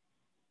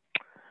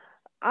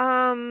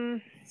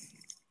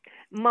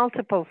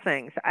 Multiple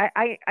things.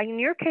 I in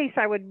your case,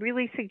 I would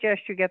really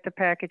suggest you get the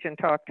package and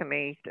talk to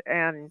me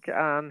and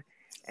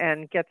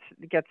get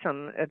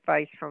some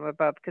advice from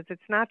above, because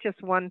it's not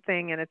just one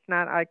thing, and it's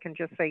not I can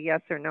just say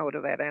yes or no to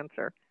that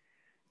answer.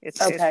 It's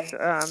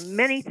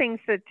many things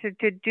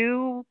to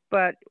do,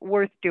 but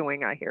worth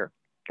doing, I hear.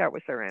 That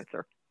was their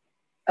answer.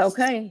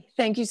 Okay.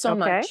 Thank you so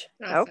much.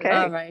 Awesome. Okay.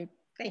 All right.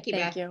 Thank you,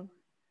 Thank Beth. you.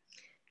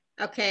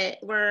 Okay,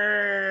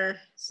 we're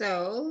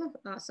so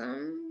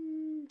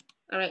awesome.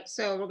 All right,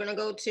 so we're gonna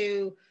go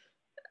to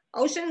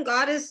Ocean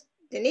Goddess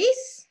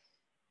Denise.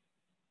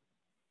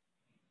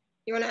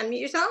 You wanna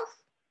unmute yourself?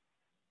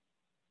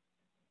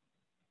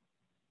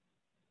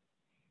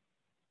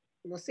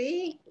 We'll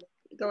see.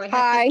 Go ahead.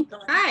 Hi.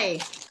 Hi.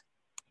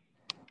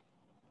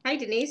 Hi,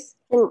 Denise.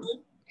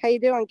 How you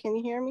doing? Can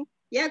you hear me?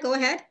 Yeah, go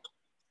ahead.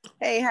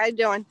 Hey, how you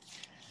doing?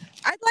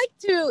 I'd like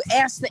to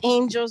ask the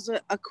angels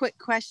a quick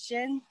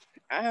question.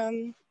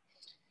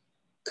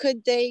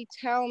 Could they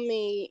tell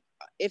me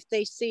if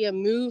they see a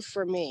move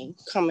for me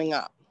coming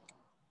up?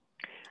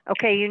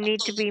 Okay, you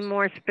need to be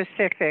more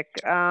specific.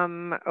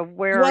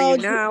 Where are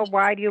you now?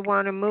 Why do you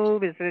want to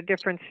move? Is it a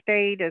different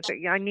state?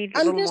 I need a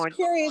little more. I'm just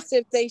curious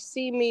if they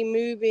see me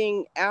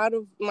moving out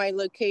of my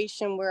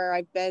location where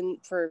I've been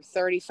for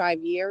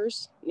 35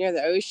 years near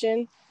the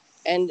ocean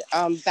and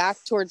back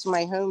towards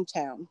my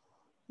hometown.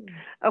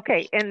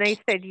 Okay, and they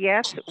said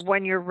yes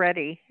when you're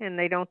ready, and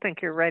they don't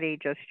think you're ready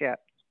just yet.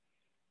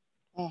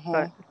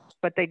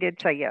 But they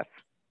did say yes.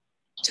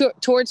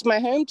 Towards my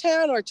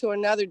hometown or to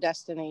another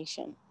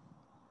destination?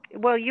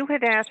 Well, you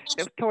had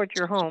asked towards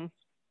your home.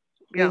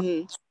 Yeah.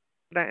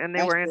 And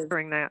they were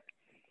answering that.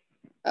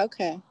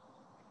 Okay.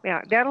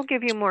 Yeah, that'll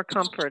give you more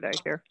comfort, I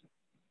hear.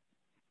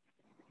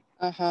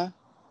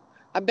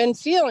 I've been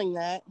feeling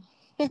that.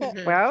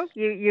 Well,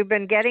 you've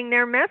been getting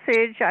their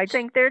message. I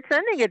think they're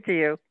sending it to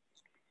you.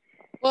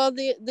 Well,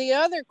 the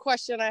other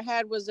question I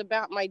had was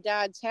about my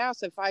dad's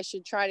house, if I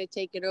should try to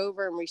take it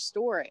over and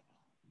restore it.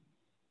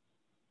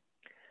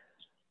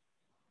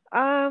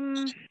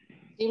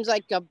 Seems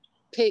like a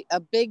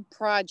big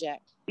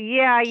project.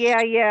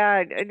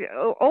 Yeah.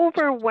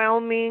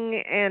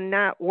 Overwhelming and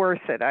not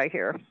worth it, I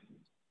hear.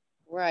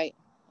 Right.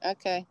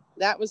 Okay.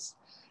 That was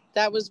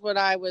what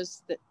I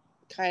was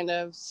kind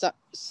of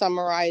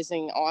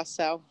summarizing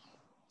also.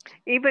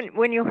 Even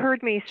when you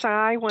heard me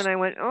sigh when I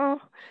went,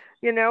 oh,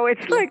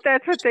 it's like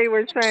that's what they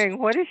were saying.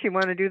 What does she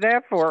want to do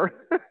that for?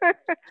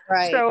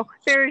 Right. So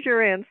there's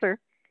your answer.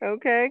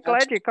 Okay.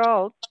 Glad you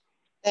called.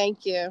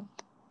 Thank you.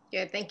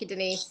 Good. Thank you,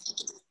 Denise.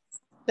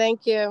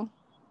 Thank you.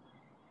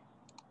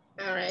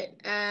 All right.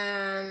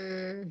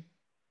 I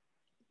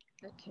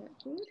can't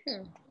do it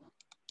here.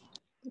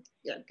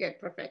 Yeah, good.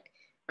 Perfect.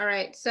 All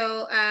right.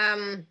 So,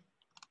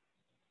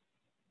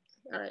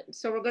 all right.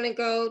 So we're going to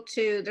go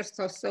to, there's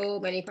so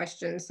many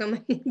questions. So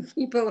many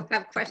people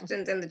have questions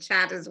in the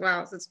chat as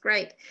well. So it's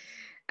great.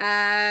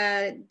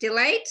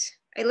 Delight,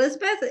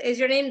 Elizabeth, is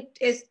your name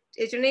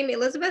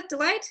Elizabeth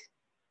Delight?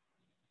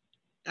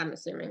 I'm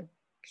assuming.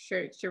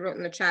 Sure, she wrote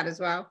in the chat as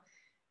well.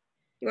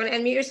 You want to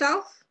unmute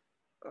yourself?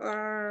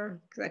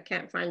 Or, because I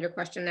can't find your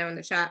question now in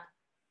the chat.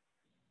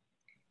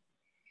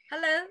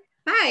 Hello.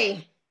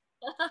 Hi.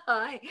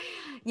 Hi.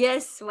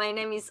 Yes, my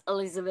name is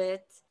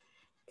Elizabeth.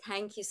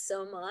 Thank you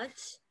so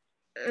much.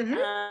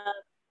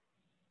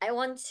 I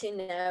want to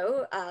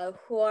know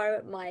who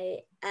are my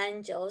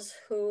angels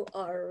who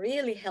are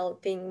really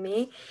helping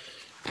me,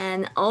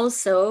 and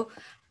also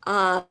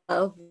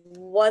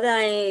what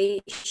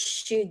I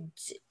should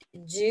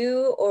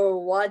do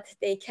or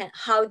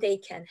how they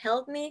can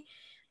help me,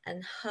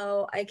 and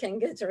how I can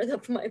get rid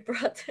of my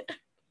brother.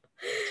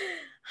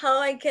 How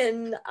I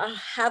can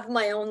have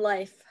my own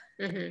life.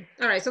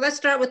 All right, so let's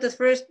start with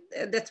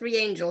the three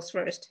angels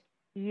first.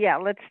 Yeah,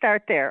 let's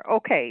start there.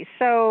 Okay,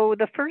 so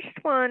the first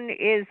one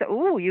is,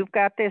 you've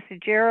got this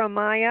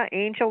Jeremiah,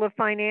 angel of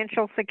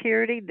financial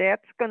security.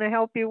 That's going to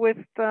help you with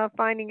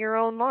finding your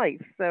own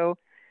life. So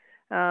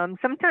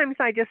sometimes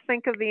I just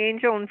think of the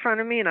angel in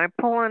front of me and I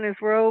pull on his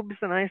robes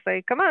and I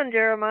say, come on,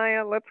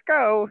 Jeremiah, let's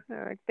go.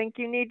 I think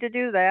you need to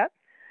do that.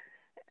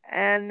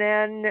 And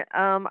then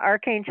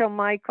Archangel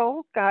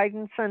Michael,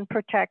 guidance and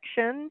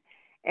protection,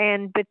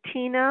 and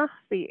Bettina,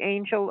 the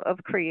angel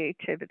of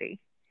creativity.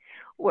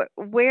 What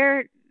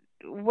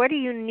do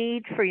you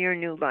need for your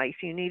new life?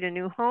 You need a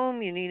new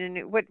home? You need a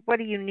new, what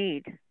do you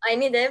need? I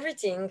need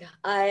everything.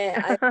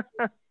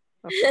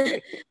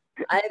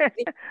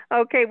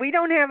 Okay, we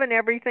don't have an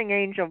everything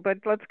angel, but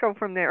let's go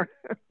from there.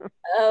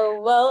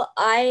 Well,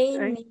 I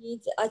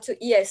need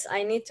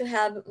I need to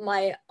have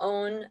my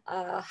own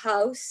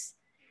house.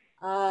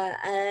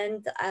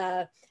 And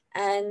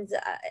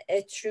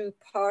a true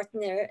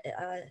partner,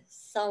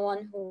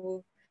 someone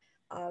who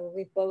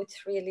we both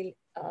really.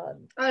 All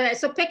right,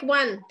 so pick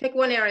one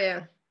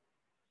area.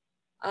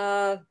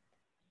 Because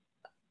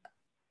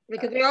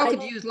we all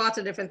could use lots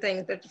of different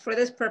things, but for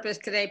this purpose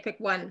today, pick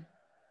one.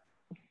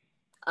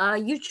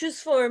 You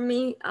choose for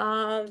me.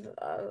 I'll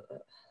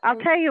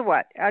tell you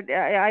what.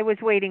 I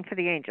was waiting for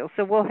the angel,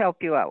 so we'll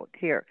help you out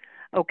here.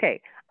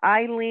 Okay.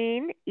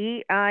 Eileen,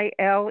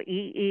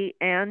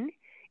 Eileen,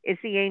 is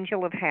the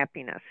angel of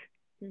happiness.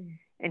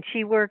 And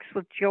she works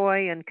with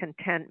joy and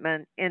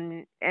contentment.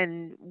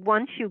 And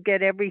once you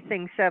get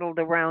everything settled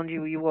around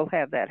you, you will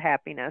have that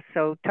happiness.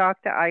 So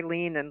talk to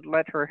Eileen and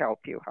let her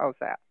help you. How's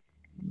that?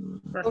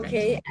 Perfect.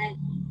 Okay, and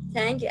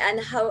thank you.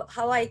 And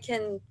how I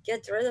can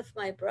get rid of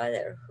my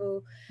brother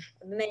who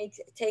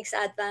takes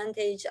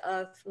advantage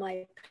of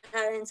my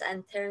parents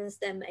and turns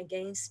them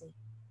against me.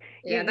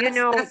 Yeah,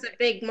 that's a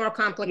big, more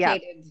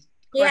complicated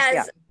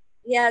question.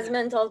 He has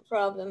mental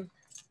problem.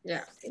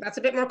 Yeah, that's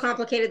a bit more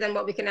complicated than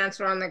what we can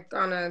answer on a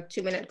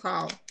 2-minute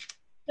call.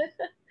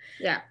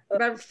 Yeah,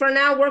 but for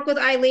now, work with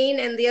Eileen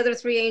and the other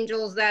three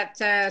angels that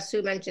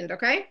Sue mentioned,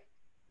 okay?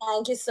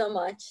 Thank you so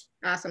much.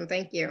 Awesome,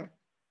 thank you.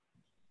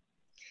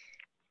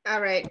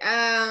 All right,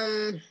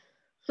 how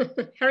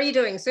are you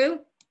doing, Sue?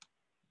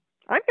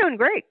 I'm doing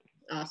great.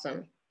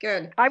 Awesome,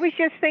 good. I was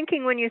just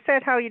thinking when you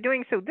said, how are you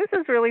doing, Sue? This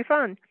is really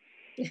fun.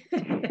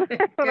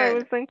 That's what I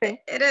was thinking.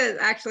 It is,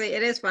 actually,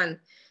 it is fun.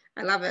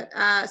 I love it.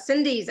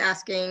 Cindy's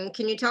asking,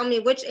 can you tell me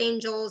which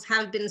angels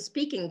have been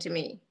speaking to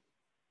me?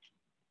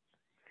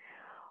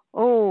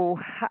 Oh,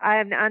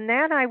 on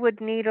that, I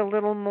would need a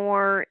little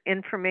more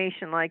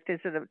information. Like, does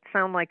it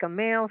sound like a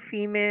male,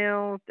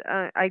 female?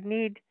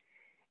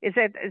 Is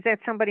that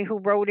somebody who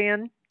wrote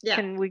in? Yeah.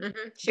 Can we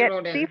She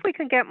wrote in. See if we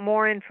can get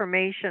more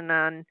information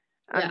on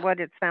what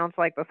it sounds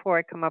like before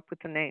I come up with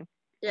the name?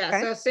 Yeah,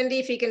 okay? So Cindy,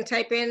 if you can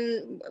type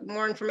in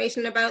more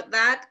information about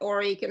that,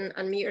 or you can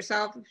unmute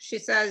yourself. She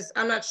says,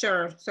 I'm not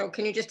sure. So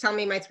can you just tell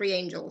me my three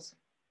angels?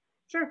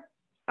 Sure.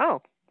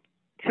 Oh,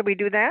 should we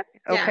do that?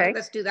 Yeah, Okay.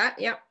 let's do that.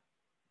 Yep.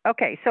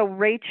 Okay, so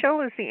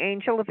Rachel is the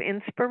angel of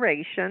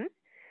inspiration,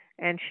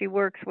 and she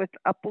works with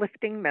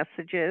uplifting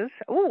messages.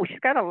 Oh, she's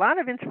got a lot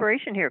of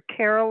inspiration here.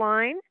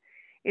 Caroline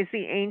is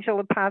the angel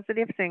of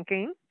positive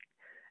thinking,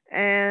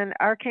 and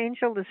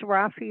Archangel is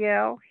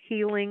Raphael,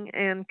 healing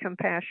and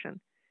compassion.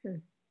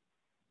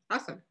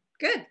 Awesome.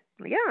 Good.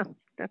 Yeah,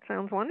 that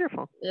sounds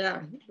wonderful.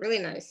 Yeah, really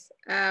nice.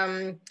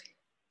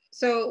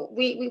 So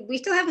we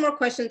still have more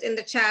questions in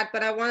the chat,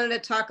 but I wanted to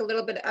talk a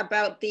little bit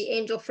about the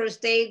angel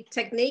first aid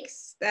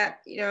techniques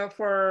that, you know,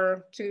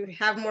 to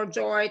have more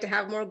joy, to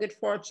have more good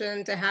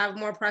fortune, to have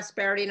more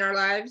prosperity in our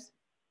lives.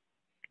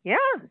 Yeah,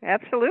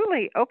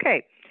 absolutely.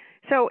 Okay.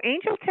 So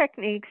angel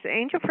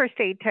first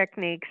aid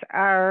techniques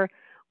are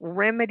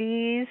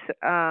remedies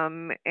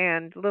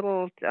and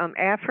little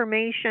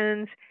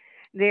affirmations.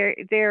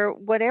 They're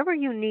whatever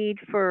you need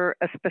for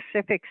a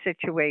specific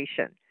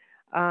situation.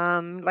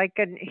 I'll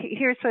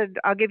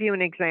give you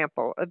an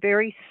example. A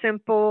very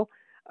simple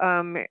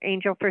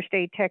angel first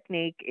aid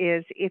technique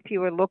is if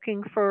you are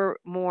looking for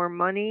more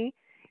money,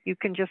 you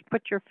can just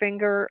put your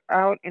finger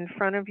out in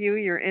front of you,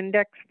 your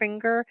index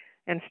finger,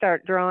 and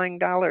start drawing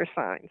dollar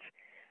signs.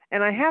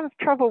 And I have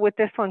trouble with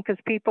this one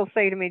because people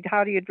say to me,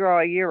 how do you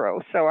draw a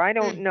euro? So I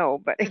don't know,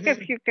 but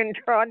if you can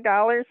draw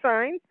dollar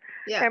signs,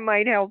 that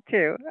might help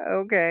too.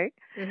 Okay.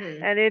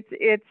 And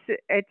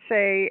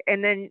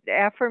and then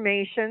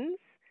affirmations.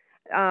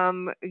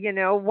 You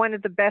know, one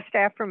of the best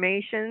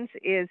affirmations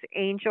is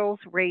angels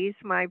raise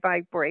my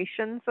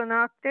vibrations an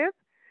octave.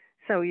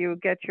 So you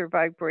get your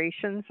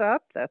vibrations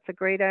up. That's a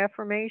great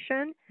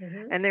affirmation.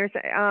 And there's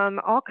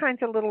all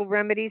kinds of little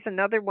remedies.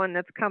 Another one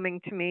that's coming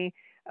to me,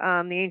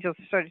 the angels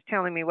started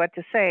telling me what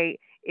to say,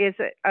 is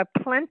a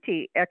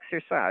plenty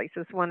exercise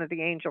is one of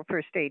the angel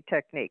first aid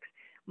techniques.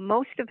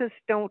 Most of us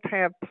don't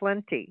have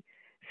plenty.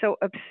 So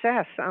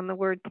obsess on the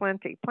word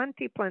plenty,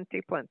 plenty,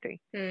 plenty,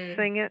 plenty.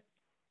 Sing it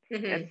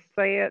and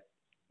say it,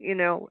 you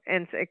know,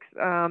 and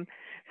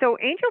so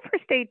angel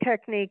first aid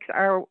techniques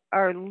are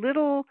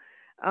little,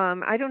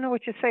 I don't know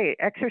what you say,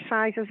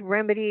 exercises,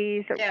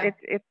 remedies.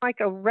 It's like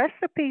a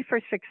recipe for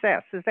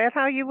success. Is that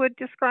how you would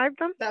describe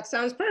them? That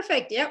sounds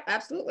perfect. Yep,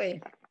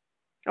 absolutely.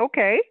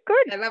 Okay,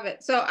 good. I love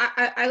it. So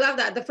I love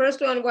that. The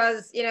first one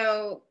was, you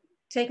know,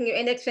 taking your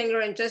index finger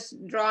and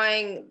just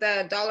drawing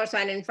the dollar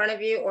sign in front of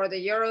you, or the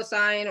euro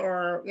sign,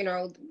 or, you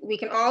know, we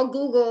can all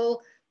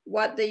Google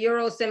what the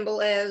euro symbol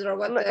is or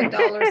what the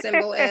dollar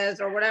symbol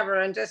is or whatever,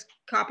 and just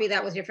copy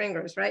that with your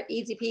fingers, right?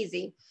 Easy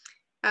peasy.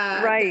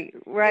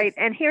 Right.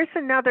 And here's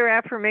another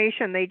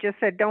affirmation. They just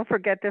said, don't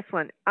forget this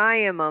one. I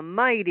am a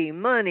mighty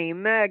money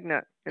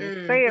magnet.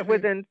 And say it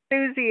with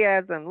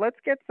enthusiasm. Let's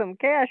get some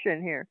cash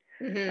in here.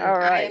 All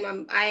right.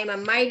 I am a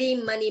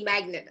mighty money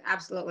magnet.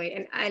 Absolutely.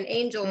 And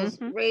angels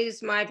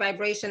raise my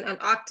vibration an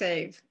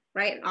octave,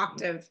 right? An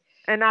octave.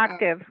 An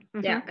octave.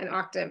 Yeah, an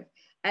octave.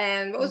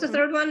 And what was the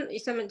third one? You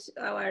summoned,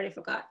 I already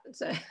forgot.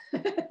 So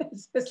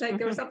it's like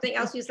there was something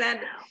else you said.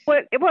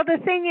 Well, the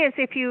thing is,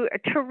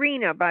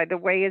 Tarina, by the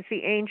way, is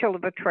the angel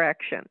of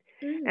attraction.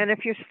 And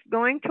if you're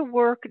going to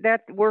work,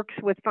 that works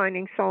with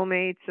finding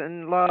soulmates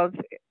and love,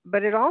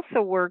 but it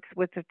also works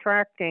with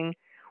attracting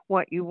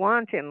what you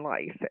want in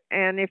life.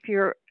 And if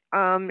your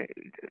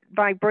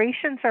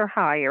vibrations are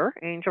higher,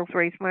 angels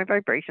raise my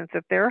vibrations,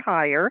 if they're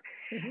higher,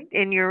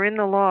 and you're in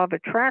the law of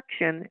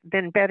attraction,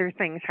 then better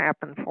things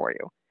happen for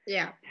you.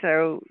 Yeah.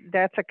 So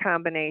that's a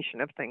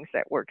combination of things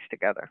that works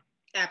together.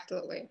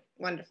 Absolutely.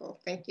 Wonderful.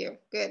 Thank you.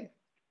 Good.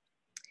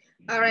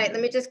 All right.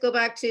 Let me just go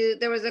back to,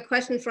 there was a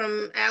question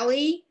from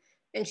Allie,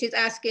 and she's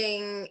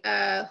asking,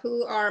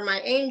 who are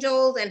my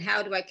angels and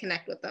how do I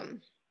connect with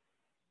them?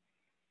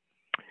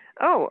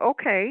 Oh,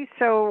 okay.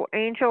 So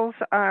angels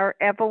are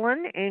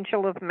Evelyn,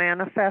 angel of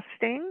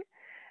manifesting,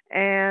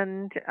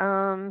 and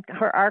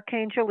her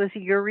archangel is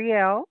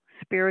Uriel,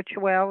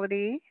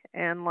 spirituality,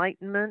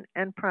 enlightenment,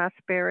 and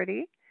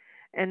prosperity.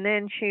 And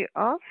then she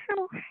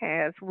also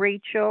has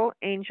Rachel,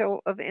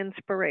 angel of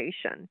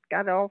inspiration.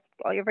 Got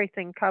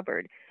everything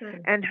covered.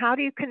 And how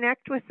do you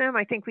connect with them?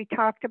 I think we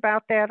talked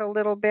about that a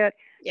little bit.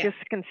 Yeah. Just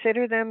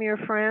consider them your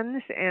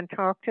friends and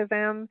talk to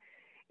them.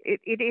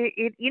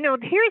 You know,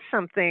 here's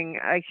something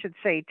I should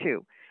say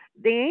too.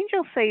 The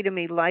angels say to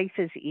me, life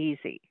is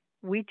easy.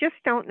 We just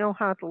don't know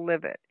how to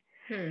live it.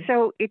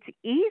 So it's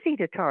easy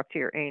to talk to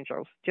your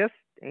angels. Just,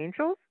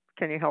 angels,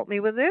 can you help me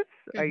with this?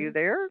 Are you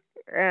there?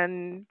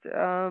 And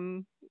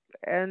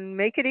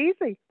make it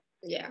easy.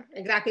 Yeah,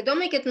 exactly. Don't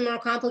make it more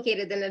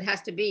complicated than it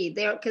has to be.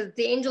 Because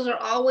the angels are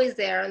always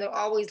there, and they're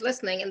always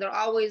listening, and they're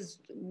always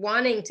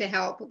wanting to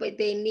help, but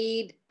they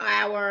need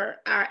our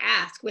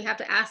ask. We have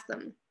to ask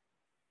them,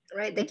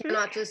 right? They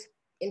cannot just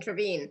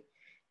intervene,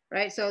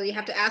 right? So you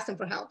have to ask them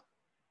for help.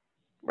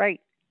 Right.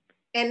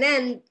 And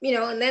then, you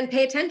know, and then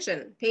pay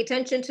attention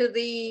to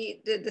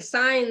the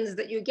signs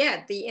that you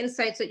get, the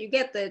insights that you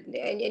get,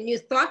 and new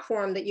thought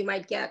form that you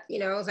might get, you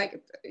know, it's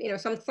like, you know,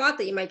 some thought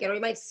that you might get, or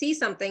you might see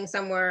something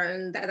somewhere,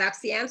 and that's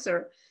the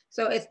answer.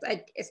 So it's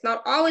like, it's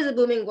not always a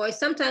booming voice.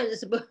 Sometimes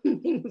it's a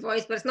booming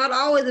voice, but it's not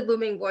always a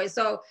booming voice.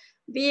 So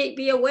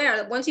be aware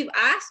that once you've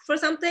asked for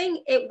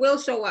something, it will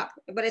show up,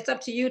 but it's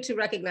up to you to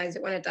recognize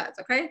it when it does,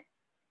 okay?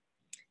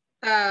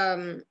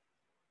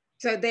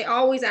 So they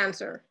always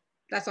answer.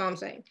 That's all I'm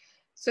saying.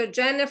 So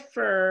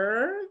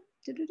Jennifer,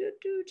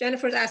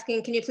 Jennifer's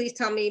asking, can you please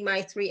tell me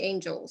my 3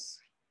 angels?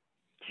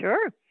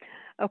 Sure.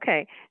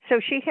 Okay. So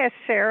she has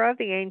Sarah,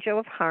 the angel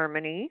of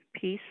harmony,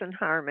 peace and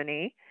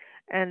harmony.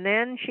 And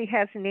then she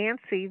has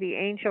Nancy, the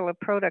angel of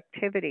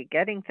productivity,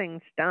 getting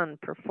things done,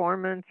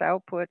 performance,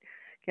 output,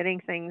 getting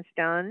things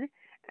done.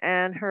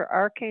 And her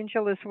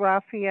archangel is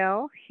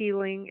Raphael,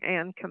 healing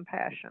and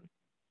compassion.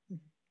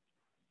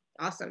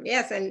 Awesome.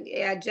 Yes. And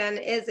Jen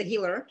is a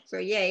healer. So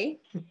yay.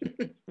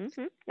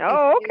 Mm-hmm.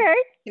 Oh, okay.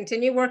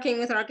 Continue working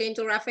with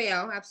Archangel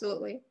Raphael.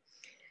 Absolutely.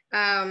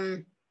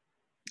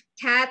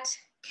 Kat,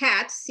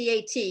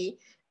 C-A-T.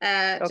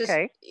 Just,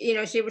 okay. You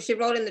know, she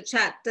wrote in the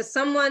chat, does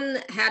someone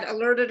had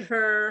alerted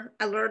her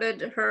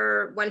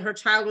when her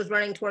child was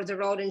running towards the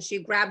road and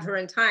she grabbed her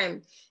in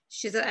time?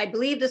 She said, I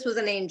believe this was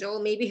an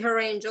angel, maybe her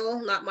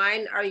angel, not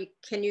mine.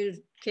 Can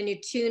you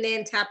tune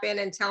in, tap in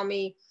and tell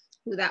me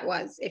who that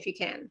was if you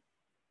can?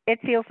 It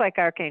feels like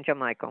Archangel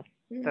Michael.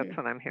 Mm-hmm. That's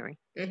what I'm hearing.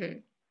 Mm-hmm.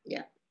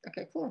 Yeah.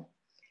 Okay, cool.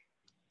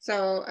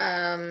 So,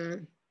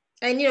 and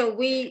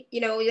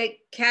like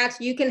Kat,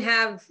 you can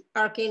have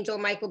Archangel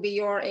Michael be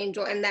your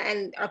angel, and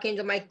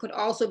Archangel Michael could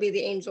also be the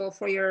angel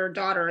for your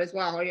daughter as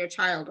well, or your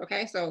child.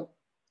 Okay, so it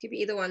could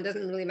be either one,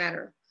 doesn't really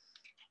matter.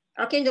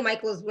 Archangel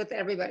Michael is with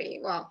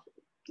everybody. Well,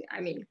 I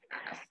mean,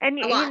 and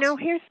you know,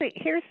 here's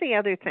the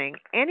other thing.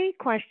 Any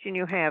question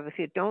you have, if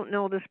you don't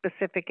know the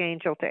specific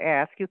angel to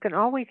ask, you can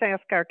always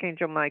ask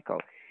Archangel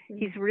Michael.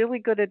 He's really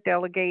good at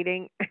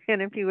delegating,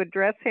 and if you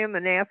address him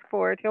and ask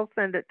for it, he'll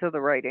send it to the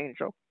right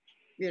angel.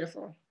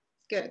 Beautiful.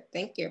 Good.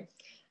 Thank you.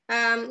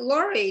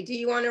 Lori, do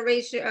you want to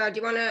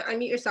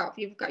unmute yourself?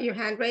 You've got your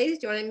hand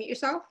raised. Do you want to unmute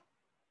yourself?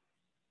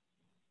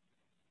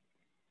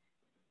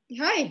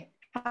 Hi.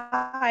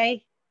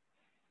 Hi.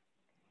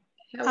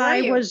 How are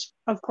you? I was,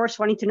 of course,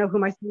 wanting to know who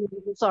my 3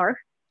 angels are.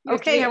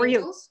 Okay, how are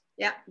you?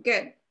 Yeah,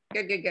 good.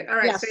 All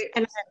right. Yes,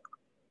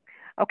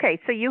 okay,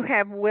 so you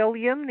have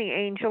William, the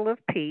angel of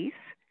peace.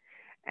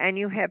 And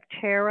you have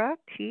Tara,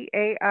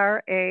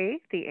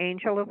 T-A-R-A, the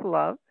angel of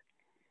love.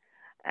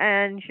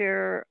 And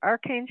your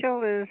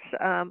archangel is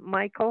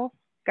Michael,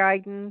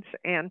 guidance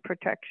and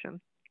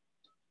protection.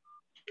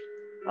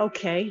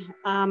 Okay.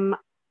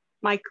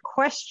 My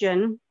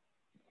question,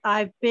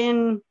 I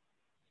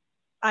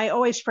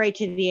always pray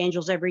to the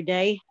angels every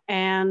day.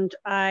 And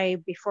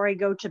before I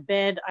go to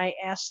bed, I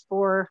ask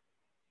for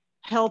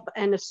help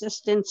and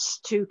assistance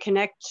to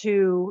connect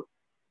to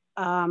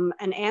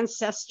an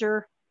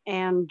ancestor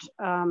and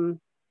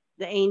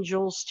the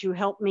angels to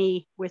help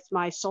me with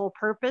my soul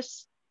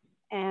purpose.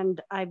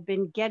 And I've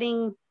been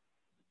getting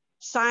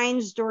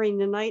signs during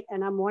the night,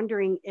 and I'm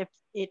wondering if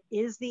it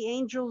is the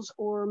angels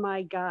or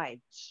my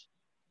guides.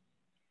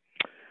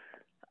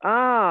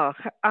 Oh,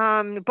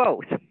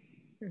 both.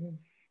 Mm-hmm.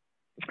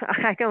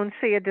 I don't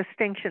see a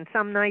distinction.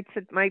 Some nights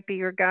it might be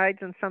your guides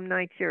and some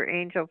nights your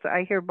angels.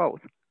 I hear both.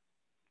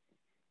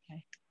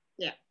 Okay.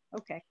 Yeah.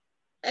 Okay.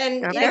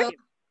 And okay. You know,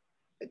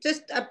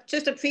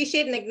 just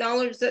appreciate and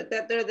acknowledge that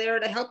they're there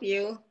to help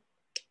you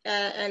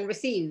and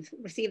receive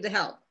the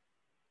help.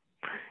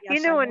 Yes,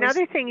 you know,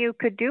 another thing you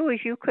could do is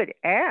you could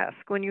ask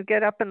when you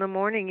get up in the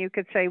morning, you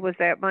could say, was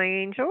that my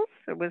angels?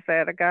 Or was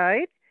that a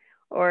guide?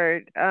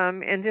 Or,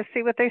 and just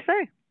see what they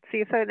say. See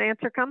if an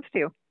answer comes to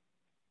you.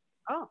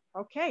 Oh,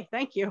 okay.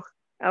 Thank you.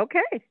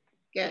 Okay.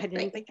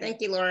 Good.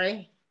 Thank you,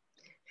 Lori.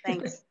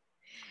 Thanks.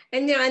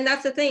 And, you know, and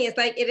that's the thing. It's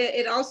like,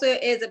 it also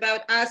is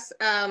about us,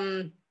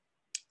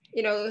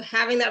 you know,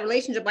 having that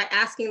relationship by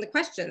asking the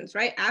questions,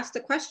 right? Ask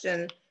the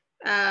question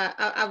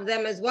of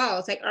them as well.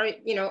 It's like, are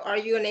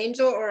you an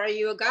angel or are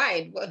you a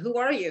guide? Well, who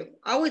are you?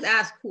 Always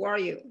ask, who are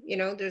you? You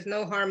know, there's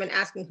no harm in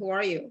asking, who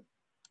are you?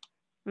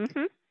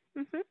 Mm-hmm.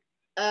 Mm-hmm.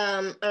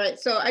 All right,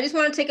 so I just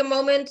want to take a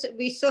moment.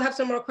 We still have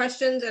some more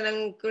questions and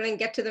I'm going to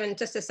get to them in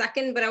just a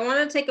second, but I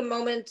want to take a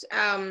moment,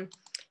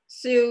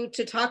 Sue,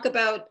 to talk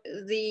about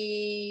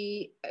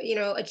the, you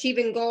know,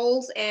 achieving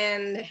goals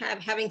and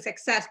having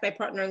success by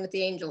partnering with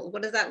the angels.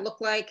 What does that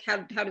look like? How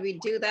do we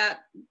do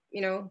that?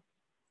 You know,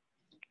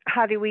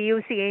 how do we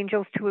use the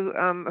angels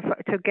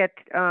to get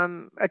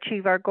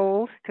achieve our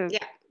goals? Yeah.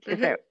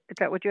 Mm-hmm. Is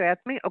that what you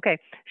asked me? Okay,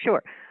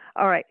 sure.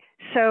 All right.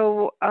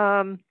 So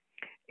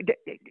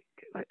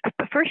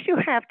first, you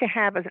have to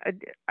have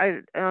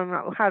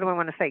how do I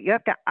want to say? You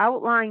have to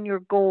outline your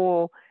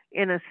goal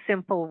in a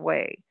simple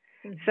way.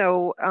 Mm-hmm.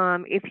 So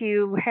if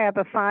you have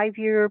a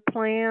 5-year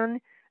plan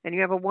and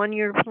you have a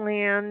 1-year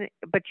plan,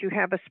 but you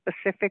have a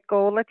specific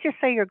goal, let's just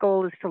say your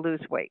goal is to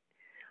lose weight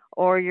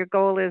or your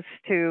goal is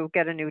to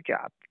get a new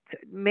job.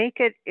 Make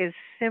it as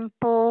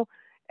simple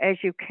as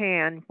you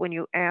can when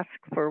you ask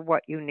for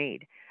what you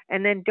need.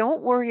 And then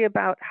don't worry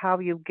about how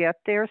you get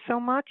there so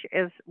much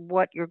as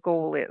what your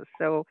goal is.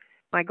 So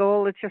my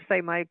goal, let's just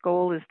say my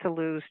goal is to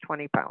lose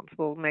 20 pounds.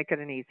 We'll make it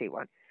an easy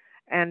one.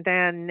 and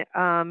then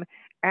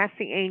ask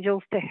the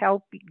angels to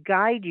help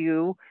guide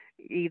you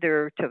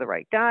either to the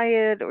right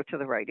diet or to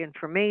the right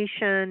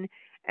information,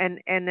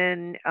 and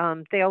then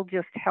they'll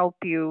just help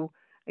you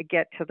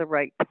get to the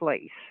right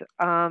place.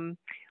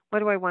 What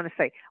do I want to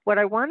say? What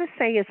I want to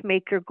say is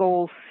make your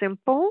goals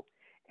simple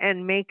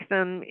and make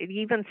them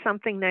even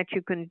something that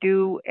you can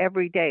do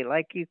every day.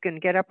 Like you can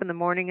get up in the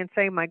morning and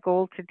say, my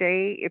goal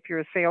today, if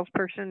you're a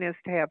salesperson, is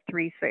to have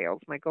 3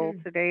 sales. My goal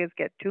today is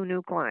get 2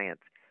 new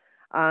clients.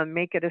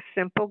 Make it a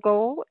simple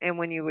goal, and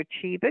when you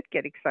achieve it,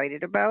 get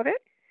excited about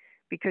it,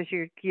 because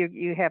you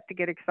have to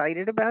get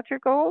excited about your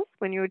goals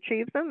when you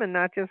achieve them and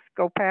not just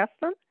go past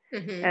them.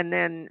 And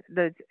then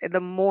the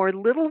more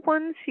little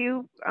ones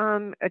you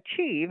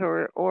achieve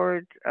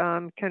or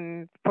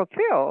can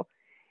fulfill,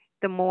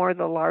 the more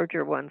the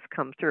larger ones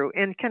come through.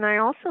 And can I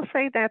also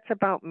say that's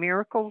about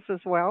miracles as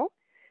well?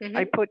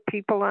 I put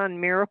people on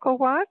Miracle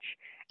Watch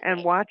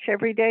and watch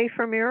every day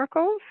for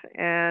miracles,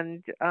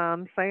 and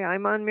say,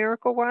 I'm on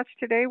Miracle Watch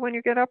today when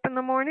you get up in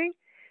the morning,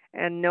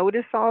 and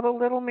notice all the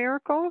little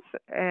miracles,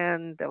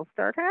 and they'll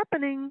start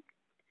happening.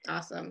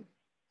 Awesome.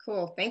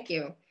 Cool. Thank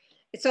you.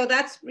 So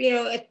that's,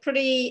 it's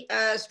pretty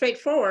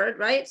straightforward,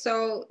 right?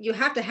 So you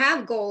have to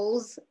have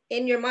goals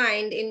in your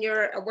mind, in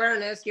your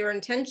awareness, your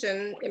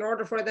intention, in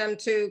order for them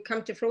to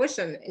come to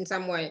fruition in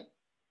some way,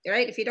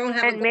 right? If you don't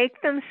have and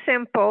make them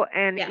simple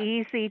and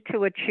easy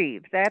to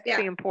achieve. That's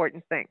the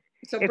important thing.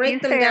 So if break you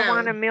them say down. I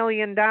want $1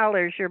 million,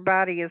 your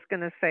body is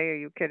going to say, "Are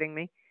you kidding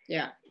me?"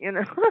 Yeah.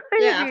 Of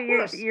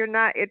course. You're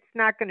not. It's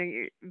not going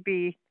to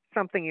be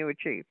something you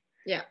achieve.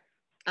 Yeah.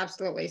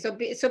 Absolutely. So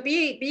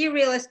be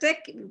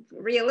realistic.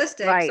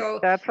 Right. So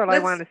that's what I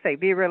want to say.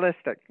 Be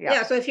realistic.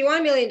 Yeah. So if you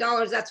want $1 million,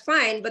 that's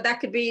fine, but that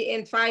could be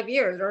in 5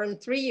 years or in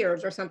 3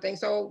 years or something.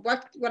 So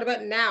what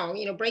about now?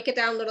 Break it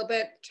down a little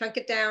bit, chunk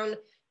it down,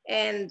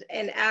 and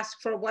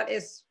ask for what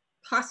is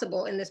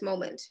possible in this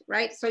moment,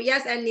 right? So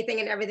yes, anything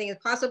and everything is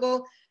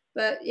possible,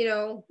 but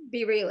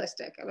be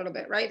realistic a little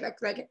bit, right?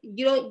 Like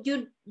you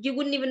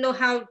wouldn't even know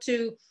how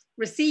to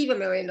receive $1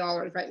 million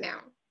right now.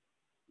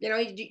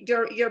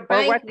 Your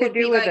bank would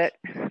be like,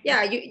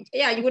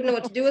 you wouldn't know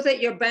what to do with it.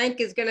 Your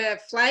bank is gonna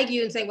flag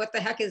you and say, what the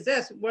heck is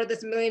this? Where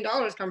does $1 million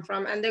come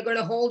from? And they're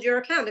gonna hold your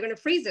account. They're gonna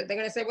freeze it. They're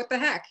gonna say, what the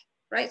heck,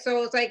 right?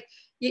 So it's like,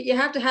 you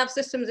have to have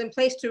systems in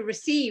place to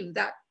receive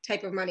that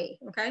type of money,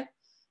 okay?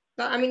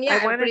 But I mean,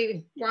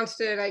 everybody wants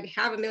to like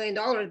have $1 million,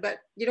 but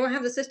you don't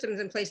have the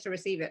systems in place to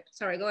receive it.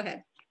 Sorry, go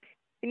ahead.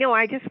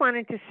 I just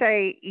wanted to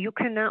say, you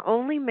can not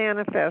only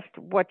manifest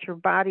what your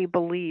body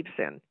believes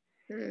in.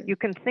 You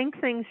can think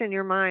things in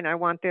your mind, I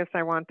want this,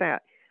 I want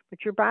that,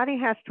 but your body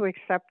has to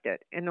accept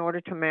it in order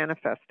to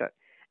manifest it.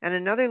 And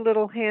another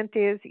little hint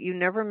is you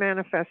never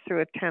manifest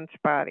through a tense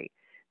body.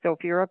 So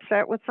if you're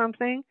upset with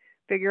something,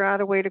 figure out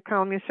a way to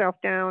calm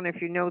yourself down.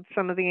 If you know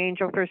some of the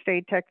angel first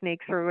aid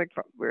techniques for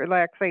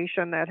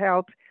relaxation, that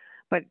helps.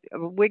 But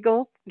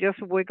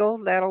just wiggle,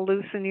 that'll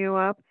loosen you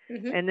up,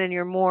 and then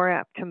you're more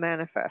apt to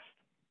manifest.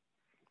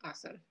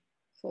 Awesome.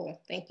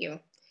 Cool. Thank you.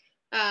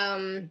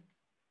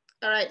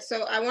 All right,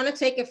 so I want to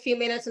take a few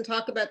minutes and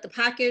talk about the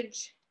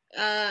package,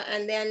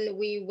 and then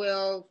we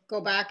will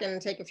go back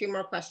and take a few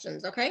more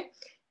questions, okay?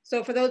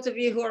 So for those of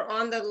you who are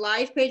on the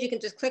live page, you can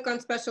just click on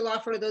special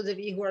offer. Those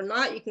of you who are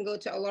not, you can go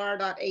to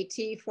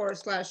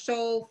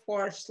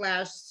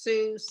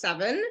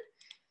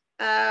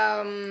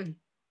alara.at/show/Sue7.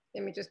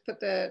 Let me just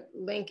put the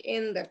link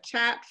in the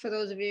chat for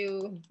those of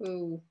you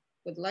who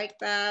would like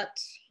that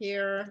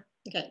here.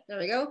 Okay, there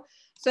we go.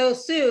 So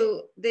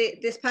Sue,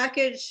 this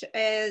package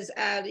is,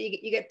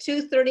 you get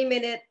 2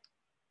 30-minute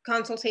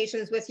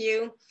consultations with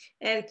you,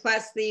 and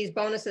plus these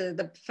bonuses,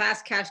 the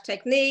fast cash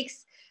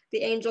techniques, the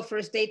angel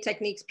first aid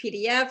techniques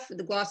PDF,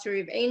 the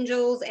glossary of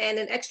angels, and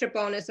an extra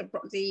bonus of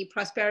the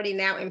Prosperity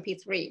Now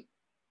MP3.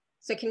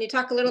 So can you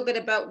talk a little bit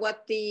about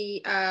what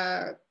the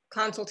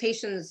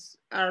consultations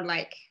are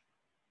like?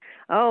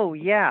 Oh,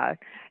 yeah.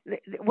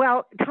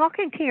 Well,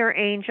 talking to your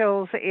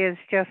angels is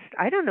just,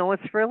 I don't know, a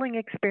thrilling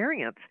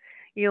experience.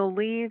 You'll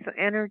leave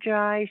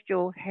energized.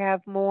 You'll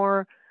have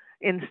more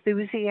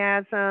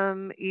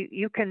enthusiasm.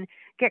 You can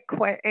get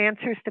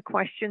answers to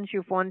questions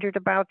you've wondered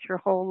about your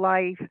whole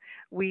life.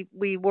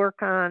 We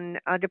work on,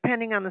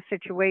 depending on the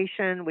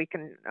situation, we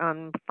can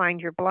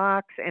find your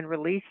blocks and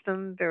release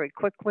them very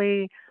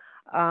quickly.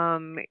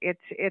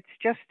 It's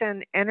just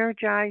an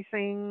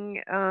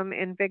energizing,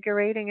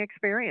 invigorating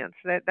experience.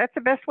 That's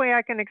the best way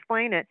I can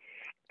explain it.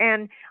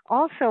 And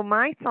also,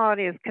 my thought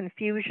is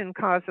confusion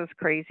causes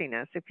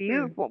craziness. If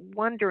you're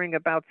wondering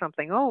about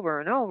something over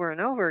and over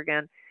and over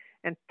again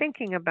and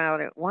thinking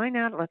about it, why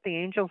not let the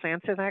angels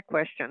answer that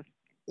question?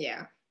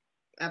 Yeah,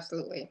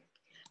 absolutely.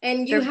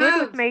 And they're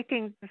good with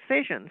making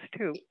decisions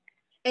too.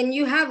 And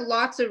you have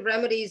lots of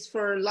remedies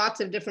for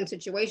lots of different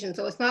situations.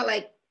 So it's not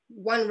like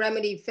one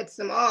remedy fits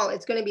them all.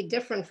 It's going to be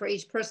different for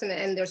each person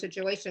and their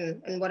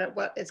situation and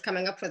what is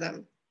coming up for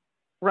them.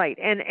 Right.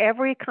 And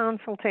every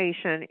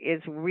consultation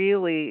is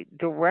really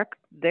direct,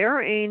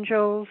 their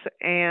angels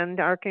and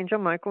Archangel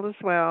Michael as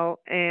well,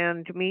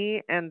 and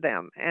me and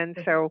them. And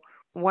so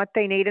what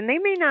they need, and they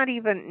may not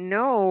even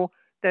know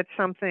that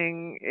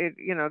something,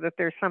 that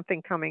there's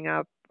something coming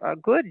up, a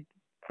good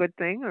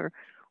thing or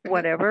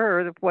whatever,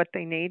 or what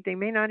they need. They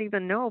may not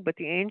even know, but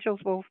the angels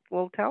will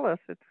tell us.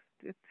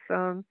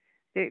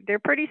 They're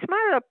pretty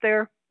smart up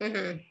there.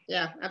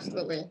 Yeah,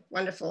 absolutely.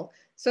 Wonderful.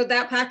 So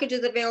that package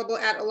is available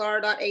at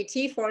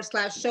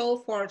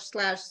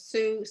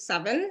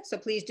alara.at/show/Sue7. So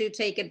please do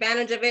take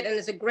advantage of it. And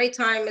it's a great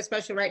time,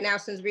 especially right now,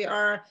 since we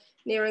are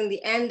nearing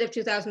the end of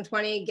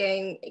 2020,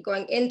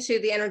 going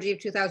into the energy of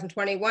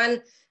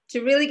 2021,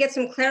 to really get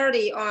some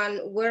clarity on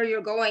where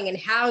you're going and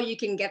how you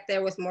can get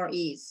there with more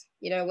ease,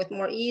 with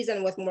more ease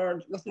and with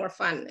more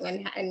fun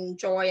and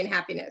joy and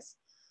happiness.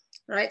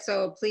 All right,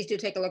 so please do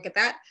take a look at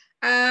that.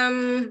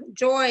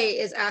 Joy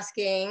is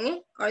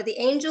asking, are the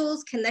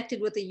angels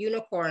connected with the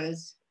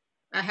unicorns?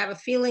 I have a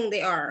feeling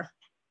they are.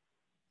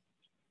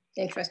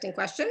 Interesting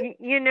question.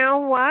 You know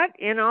what?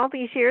 In all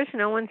these years,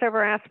 no one's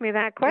ever asked me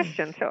that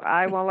question, so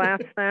I will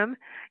ask them.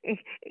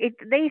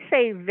 They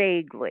say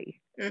vaguely.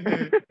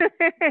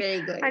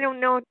 Vaguely. I don't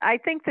know. I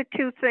think the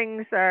two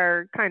things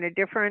are kind of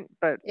different,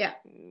 but yeah,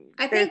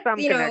 I there's think some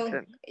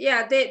connection.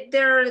 Yeah,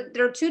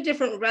 they're two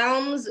different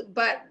realms,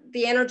 but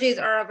the energies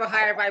are of a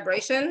higher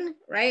vibration,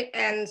 right?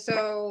 And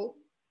so,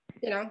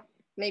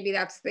 maybe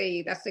that's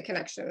the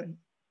connection.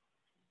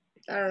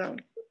 I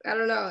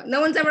don't know.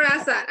 No one's ever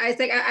asked that. I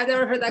think I've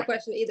never heard that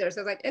question either.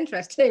 So it's like,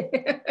 interesting.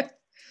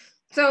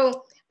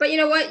 So, but you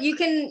know what? You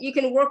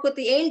can work with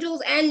the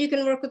angels and you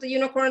can work with the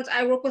unicorns.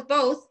 I work with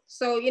both.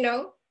 So,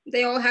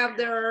 they all have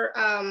their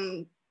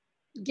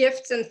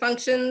gifts and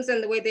functions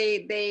and the way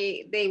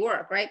they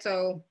work, right?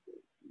 So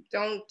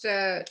don't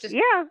just...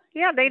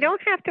 Yeah, they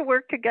don't have to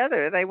work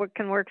together. They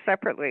can work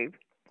separately.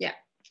 Yeah,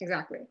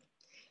 exactly.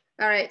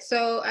 All right,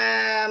 so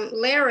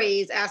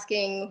Larry's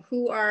asking,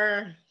 who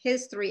are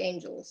his three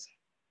angels?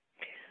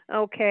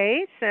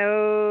 Okay,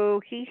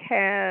 so he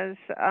has,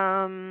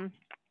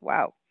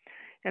 wow,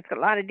 that's a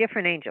lot of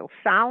different angels.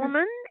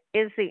 Solomon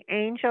is the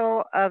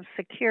angel of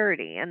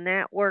security, and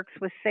that works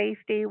with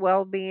safety,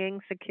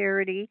 well-being,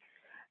 security.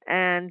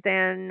 And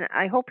then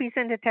I hope he's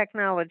into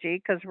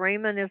technology, because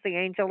Raymond is the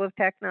angel of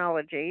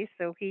technology,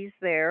 so he's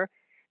there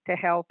to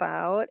help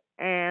out.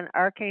 And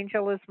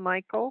Archangel is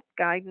Michael,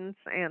 guidance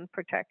and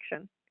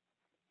protection.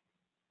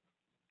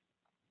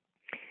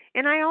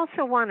 And I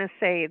also want to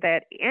say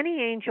that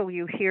any angel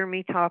you hear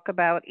me talk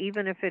about,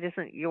 even if it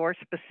isn't your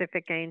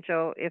specific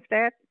angel, if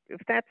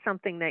that's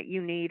something that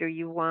you need or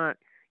you want,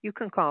 you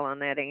can call on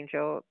that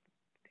angel.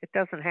 It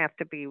doesn't have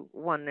to be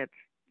one that's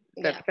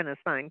been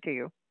assigned to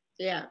you.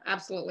 Yeah,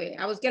 absolutely.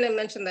 I was going to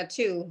mention that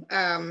too,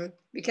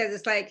 because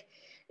it's like,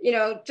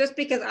 just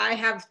because I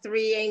have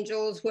three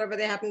angels, whoever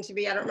they happen to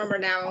be, I don't remember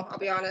now, I'll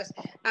be honest.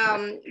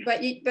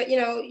 But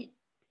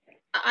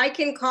I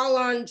can call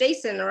on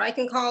Jason, or I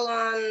can call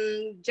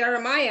on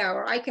Jeremiah,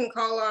 or I can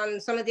call on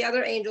some of the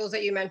other angels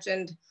that you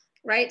mentioned,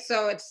 right?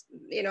 So it's,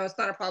 it's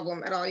not a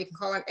problem at all. You can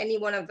call on any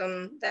one of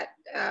them that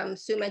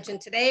Sue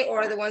mentioned today,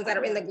 or the ones that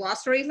are in the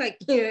glossary. Like,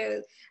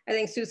 I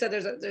think Sue said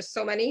there's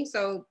so many.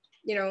 So,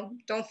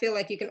 don't feel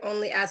like you can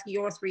only ask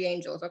your three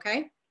angels,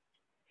 okay?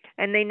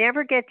 And they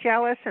never get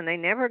jealous, and they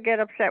never get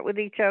upset with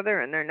each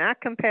other, and they're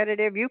not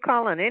competitive. You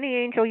call on any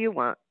angel you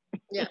want.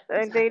 Yeah,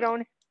 exactly. They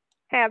don't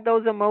have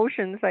those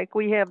emotions like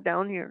we have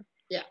down here.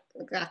 Yeah,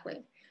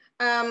 exactly.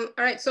 All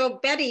right, so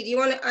Betty, do you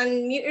want to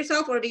unmute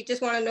yourself, or do you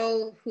just want to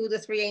know who the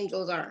three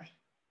angels are?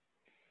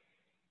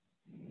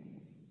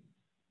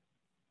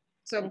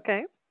 So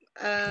okay,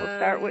 we'll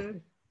start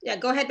with. Yeah,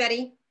 go ahead,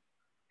 Betty.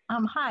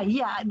 Hi,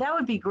 yeah, that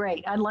would be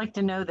great. I'd like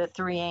to know the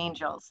three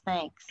angels.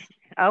 Thanks.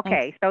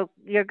 Okay, so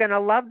you're going to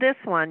love this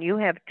one. You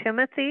have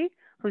Timothy,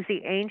 who's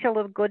the angel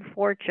of good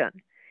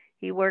fortune.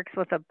 He works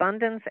with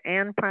abundance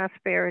and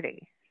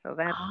prosperity. So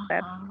that's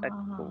a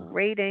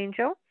great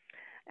angel.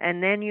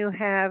 And then you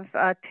have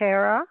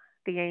Tara,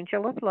 the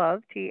angel of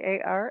love,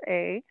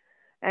 T-A-R-A.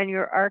 And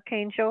your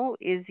archangel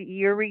is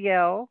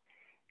Uriel,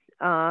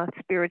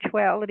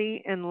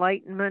 spirituality,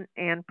 enlightenment,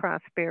 and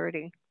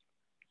prosperity.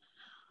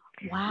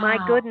 Wow. My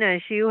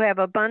goodness, you have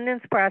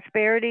abundance,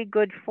 prosperity,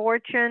 good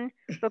fortune.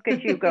 Look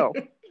at you go.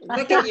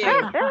 Look at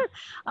you.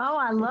 Oh,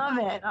 I love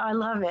it. I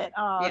love it.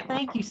 Oh, yeah.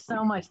 Thank you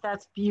so much.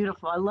 That's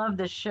beautiful. I love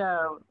this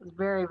show. It's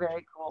very,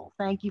 very cool.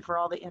 Thank you for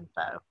all the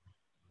info.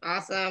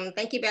 Awesome.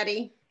 Thank you,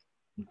 Betty.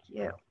 Thank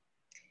you.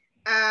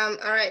 All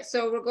right,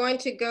 so we're going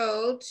to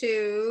go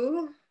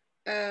to,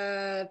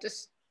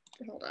 just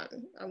hold on,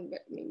 I'm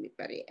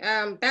Betty.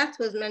 Beth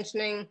was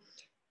mentioning,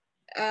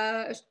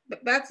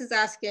 Beth is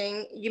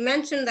asking, you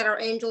mentioned that our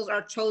angels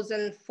are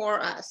chosen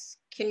for us.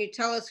 Can you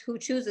tell us who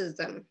chooses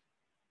them?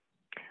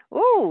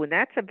 Oh,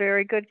 that's a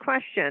very good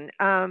question.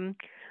 I'm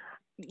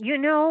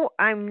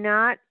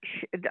not,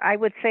 I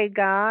would say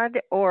God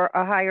or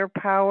a higher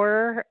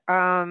power,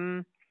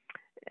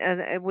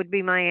 it would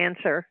be my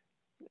answer.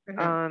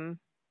 Mm-hmm.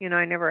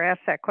 I never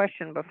asked that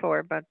question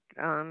before, but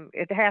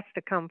it has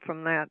to come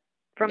from that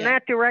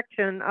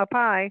direction up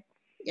high.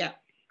 Yeah,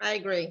 I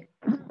agree.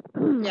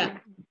 Yeah.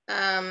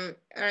 All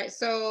right,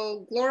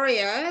 so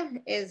Gloria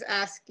is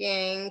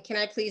asking, can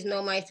I please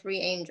know my three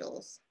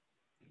angels?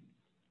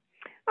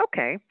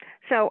 Okay,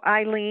 so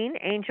Eileen,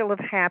 angel of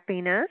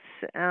happiness,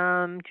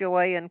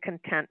 joy and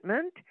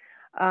contentment.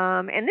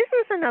 And this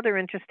is another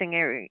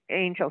interesting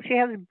angel. She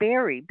has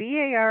Barry,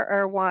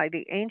 B-A-R-R-Y,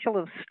 the angel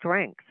of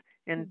strength,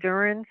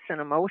 endurance, and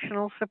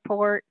emotional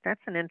support.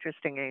 That's an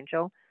interesting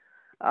angel.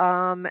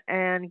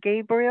 And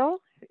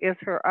Gabriel is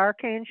her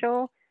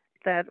archangel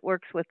that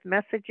works with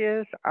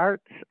messages,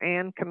 arts,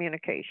 and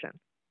communication.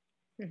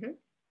 Mm-hmm.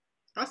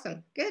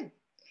 Awesome, good.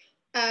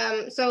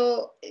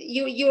 So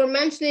you were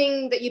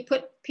mentioning that you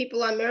put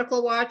people on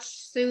Miracle Watch,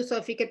 Sue. So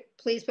if you could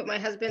please put my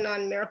husband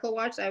on Miracle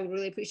Watch, I would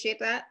really appreciate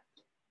that.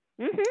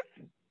 Mm-hmm.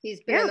 He's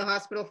been in the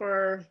hospital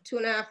for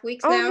 2.5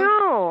 weeks now. Oh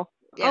no!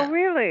 Yeah. Oh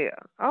really?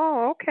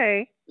 Oh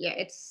okay. Yeah,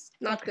 it's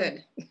not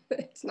good.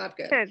 It's not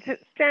good. Yeah,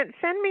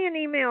 send me an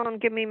email and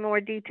give me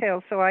more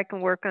details so I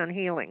can work on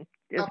healing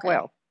as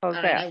well. How's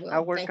that? I will.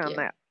 I'll work Thank on you.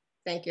 that.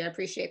 Thank you. I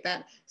appreciate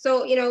that.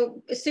 So,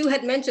 Sue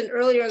had mentioned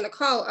earlier in the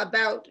call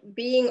about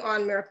being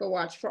on Miracle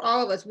Watch. For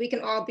all of us, we can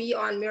all be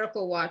on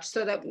Miracle Watch.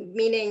 So that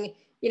meaning,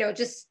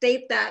 just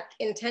state that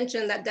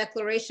intention, that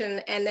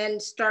declaration, and then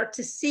start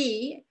to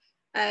see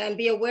and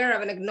be aware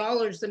of and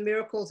acknowledge the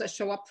miracles that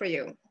show up for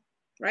you,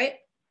 right?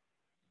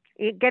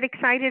 You get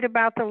excited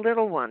about the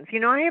little ones.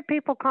 I have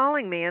people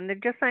calling me and they're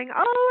just saying, "Oh,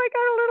 I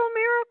got a little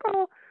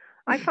miracle.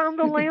 I found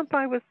the lamp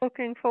I was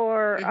looking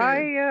for.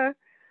 Mm-hmm.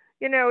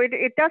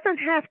 It doesn't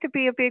have to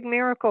be a big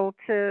miracle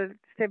to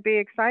be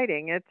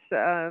exciting. It's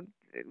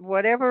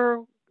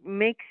whatever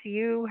makes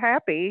you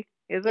happy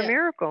is a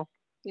miracle."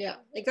 Yeah,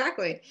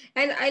 exactly.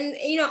 And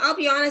I'll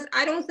be honest,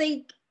 I don't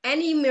think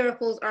any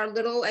miracles are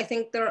little. I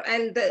think they're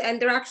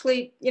they're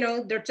actually,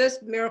 they're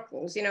just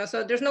miracles,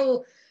 so there's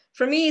no,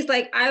 for me, it's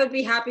like I would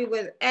be happy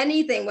with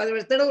anything, whether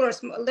it's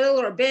little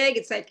or big.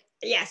 It's like,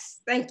 yes,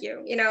 thank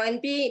you, and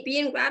be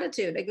in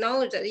gratitude,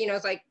 acknowledge that,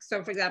 it's like,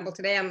 so for example,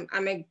 today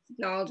I'm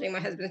acknowledging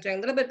my husband's doing a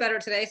little bit better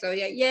today. So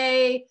yeah,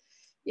 yay,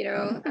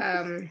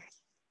 Can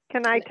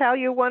I tell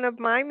you one of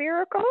my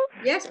miracles?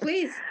 Yes,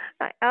 please.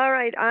 All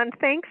right. On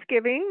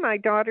Thanksgiving, my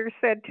daughter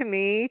said to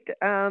me,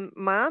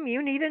 "Mom,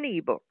 you need an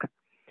ebook."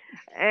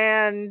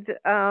 And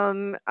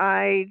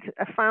I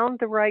found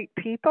the right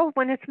people.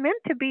 When it's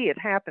meant to be, it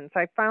happens.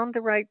 I found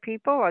the right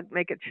people. I'll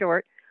make it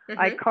short. Mm-hmm.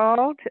 I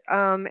called,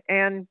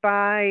 and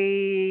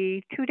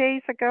by 2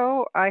 days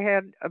ago, I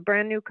had a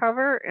brand new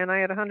cover, and I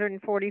had a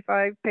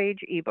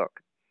 145-page ebook.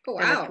 Oh,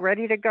 wow. And it's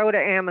ready to go to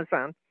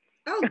Amazon.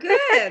 Oh, good.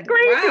 It's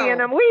crazy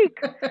in a week.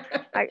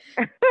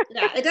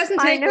 Yeah, it doesn't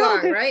take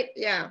long, right?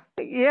 Yeah.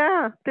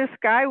 Yeah, this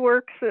guy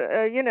works,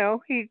 I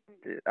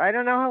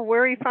don't know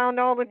where he found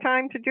all the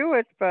time to do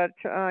it, but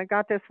I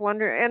got this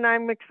wonder, and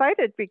I'm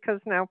excited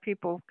because now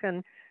people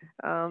can,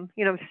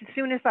 as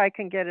soon as I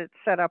can get it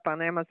set up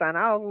on Amazon,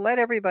 I'll let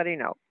everybody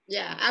know.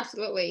 Yeah,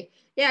 absolutely.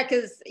 Yeah,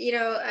 because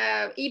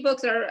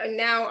ebooks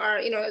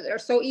are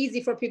so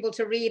easy for people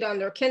to read on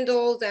their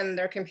Kindles and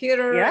their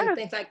computer and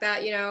things like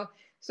that.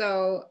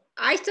 So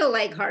I still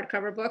like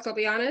hardcover books, I'll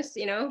be honest,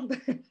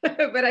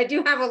 but I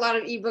do have a lot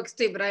of ebooks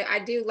too, but I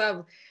do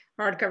love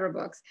hardcover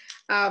books.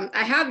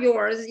 I have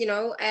yours,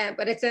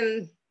 but it's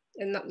in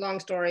long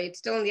story. It's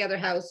still in the other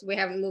house. We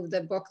haven't moved the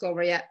books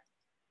over yet,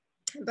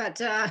 but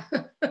I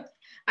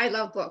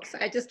love books.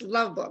 I just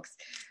love books.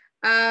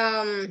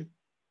 All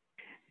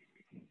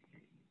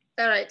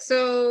right.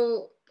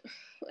 So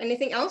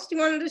anything else you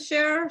wanted to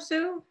share,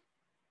 Sue?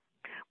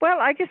 Well,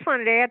 I just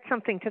wanted to add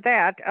something to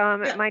that.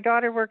 My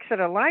daughter works at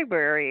a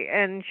library,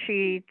 and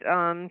she,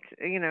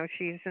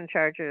 she's in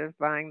charge of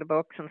buying the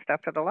books and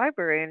stuff for the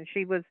library. And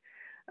she was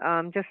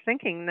just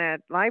thinking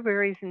that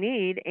libraries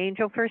need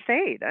Angel First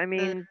Aid. I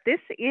mean, this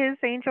is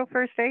Angel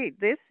First Aid.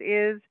 This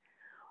is,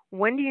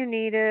 when do you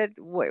need it?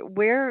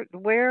 Where,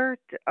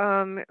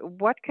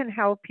 what can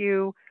help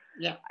you?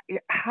 Yeah.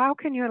 How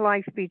can your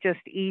life be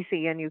just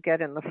easy and you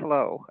get in the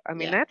flow? I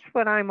mean, that's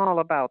what I'm all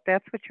about.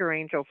 That's what your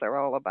angels are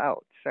all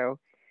about. So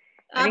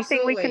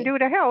anything we can do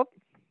to help.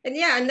 And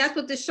and that's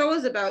what this show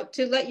is about,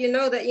 to let you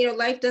know that,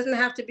 life doesn't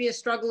have to be a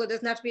struggle. It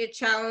doesn't have to be a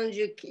challenge.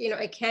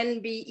 It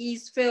can be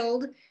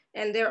ease-filled,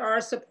 and there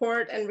are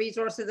support and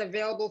resources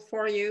available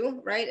for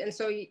you, right? And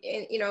so,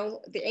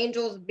 the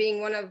angels being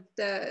one of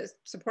the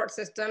support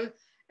system,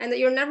 and that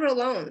you're never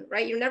alone,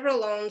 right? You're never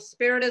alone.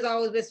 Spirit is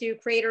always with you.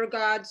 Creator,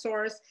 God,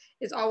 source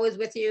is always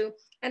with you.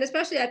 And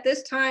especially at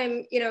this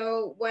time,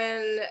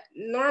 when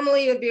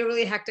normally it would be a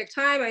really hectic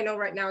time. I know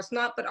right now it's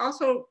not, but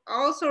also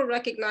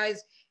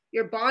recognize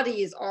your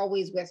body is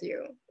always with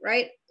you,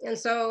 right? And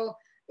so,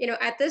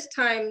 at this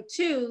time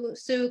too,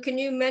 Sue, can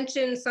you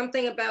mention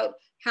something about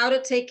how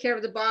to take care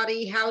of the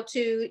body, how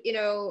to,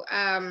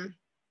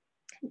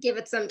 give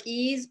it some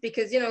ease?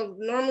 Because,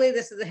 normally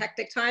this is a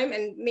hectic time,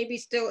 and maybe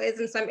still is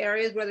in some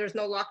areas where there's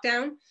no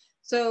lockdown.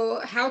 So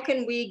how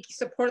can we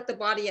support the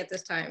body at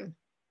this time?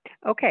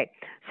 Okay,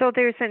 so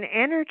there's an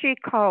energy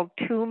called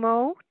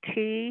Tumo,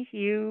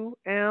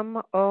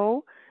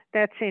 T-U-M-O,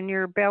 that's in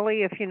your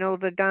belly, if you know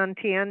the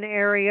Dantian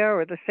area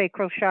or the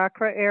sacral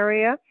chakra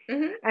area.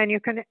 Mm-hmm. And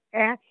you can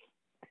ask,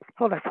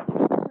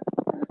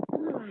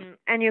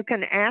 and you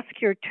can ask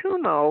your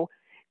Tumo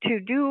to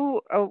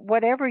do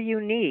whatever you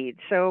need.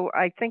 So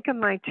I think of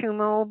my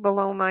tumo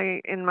below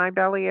in my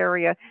belly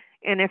area,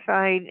 and if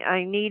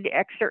I need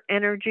extra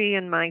energy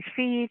in my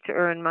feet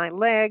or in my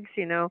legs,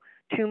 you know,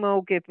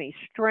 tumo give me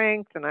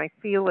strength, and I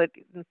feel it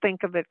and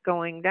think of it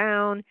going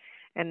down.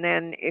 And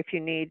then if you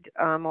need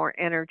more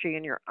energy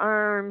in your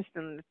arms,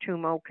 then the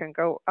tumo can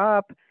go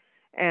up,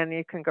 and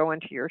you can go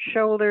into your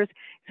shoulders.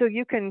 So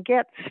you can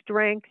get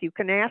strength. You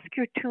can ask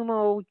your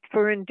tumo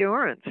for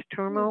endurance.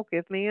 Tumo,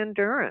 give me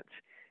endurance.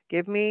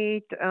 Give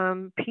me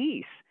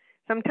peace.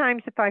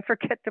 Sometimes if I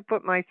forget to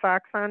put my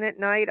socks on at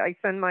night, I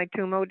send my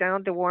tumo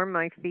down to warm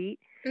my feet.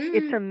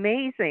 It's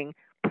amazing.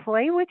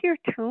 Play with your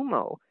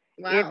tumo.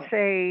 Wow.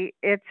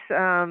 It's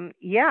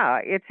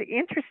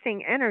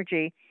interesting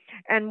energy.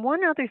 And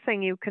one other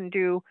thing you can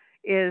do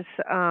is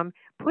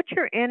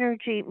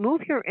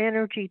move your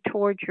energy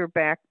towards your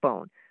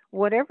backbone.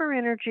 Whatever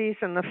energy is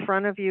in the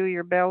front of you,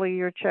 your belly,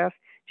 your chest,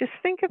 just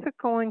think of it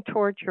going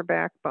towards your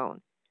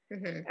backbone.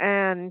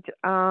 And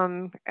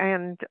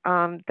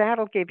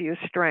that'll give you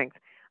strength.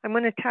 I'm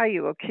going to tell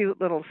you a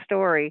cute little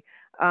story.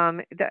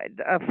 A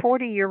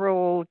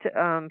 40-year-old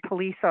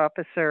police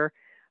officer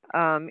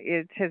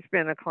has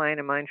been a client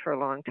of mine for a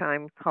long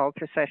time, called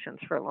for sessions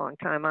for a long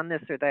time on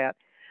this or that.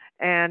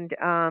 And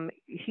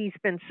he's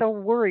been so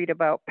worried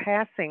about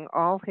passing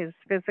all his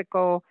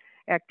physical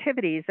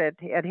activities at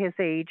his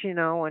age, you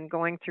know, and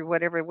going through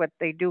what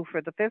they do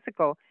for the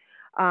physical.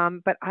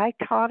 But I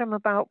taught him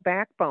about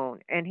backbone,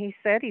 and he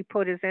said he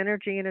put his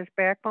energy in his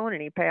backbone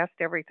and he passed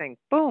everything.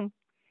 Boom.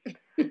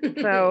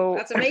 So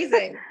that's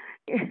amazing.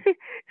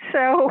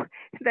 So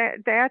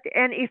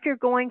and if you're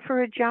going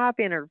for a job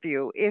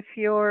interview, if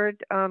you're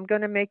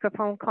going to make a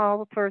phone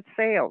call for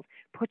sales,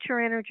 put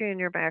your energy in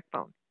your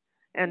backbone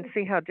and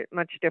see how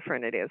much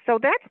different it is. So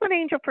that's what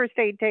angel first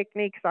aid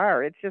techniques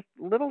are. It's just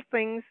little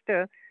things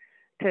to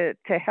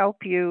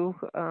help you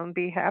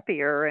be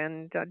happier.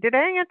 And did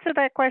I answer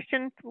that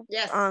question?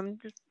 Yes.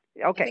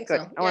 Okay,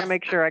 good. So. I want to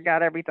make sure I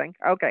got everything.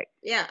 Okay.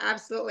 Yeah,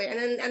 absolutely.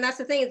 And that's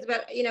the thing. It's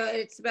about,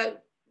 it's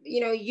about,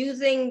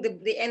 using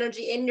the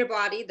energy in your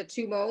body, the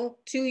tumo,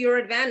 to your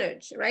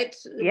advantage, right?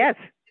 Yes.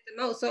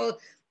 So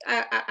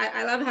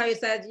I love how you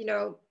said,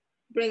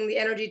 bring the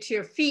energy to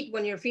your feet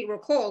when your feet were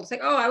cold. It's like,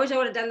 oh, I wish I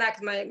would have done that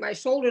because my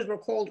shoulders were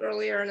cold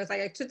earlier, and it's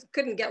like I just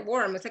couldn't get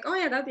warm. It's like, oh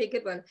yeah, that'd be a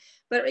good one.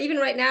 But even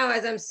right now,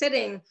 as I'm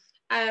sitting,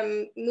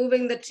 I'm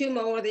moving the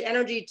tumo or the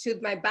energy to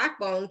my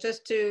backbone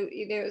just to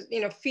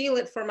feel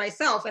it for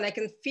myself, and I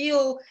can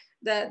feel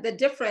the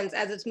difference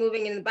as it's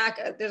moving in the back.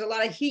 There's a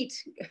lot of heat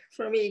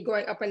for me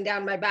going up and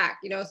down my back,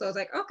 so it's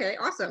like, okay,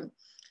 awesome.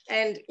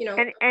 And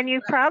and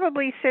you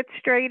probably sit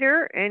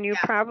straighter, and you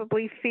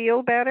probably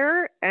feel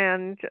better,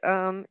 and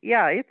and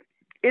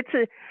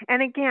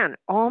again,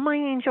 all my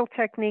angel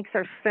techniques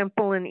are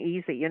simple and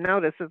easy. You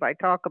notice as I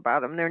talk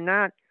about them, they're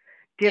not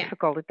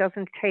difficult. It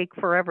doesn't take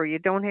forever. You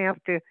don't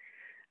have to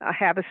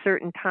have a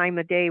certain time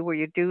of day where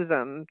you do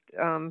them.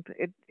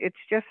 It's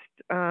just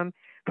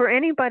for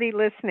anybody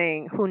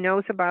listening who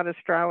knows about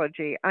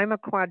astrology, I'm a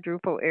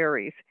quadruple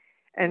Aries.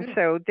 And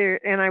so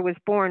I was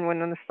born when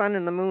the sun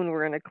and the moon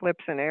were in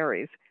eclipse in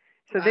Aries.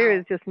 So there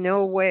is just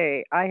no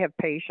way I have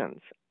patience.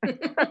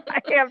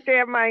 I have to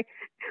have my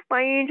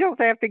angels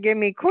have to give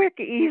me quick,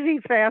 easy,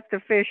 fast,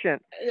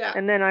 efficient. Yeah.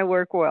 And then I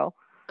work well.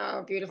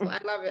 Oh, beautiful. I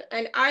love it.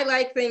 And I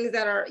like things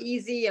that are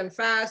easy and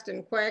fast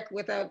and quick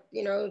without,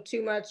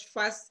 too much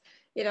fuss,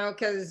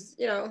 because,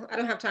 I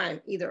don't have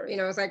time either.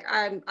 It's like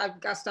I've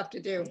got stuff to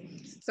do.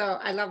 So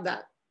I love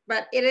that.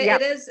 But it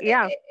is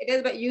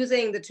about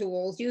using the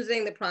tools,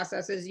 using the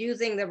processes,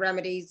 using the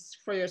remedies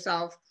for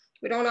yourself.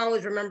 We don't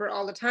always remember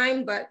all the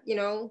time, but,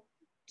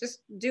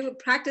 just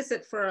practice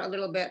it for a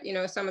little bit,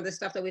 some of the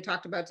stuff that we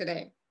talked about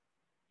today.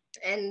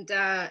 And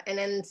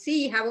then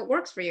see how it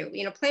works for you.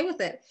 Play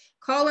with it.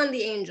 Call on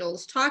the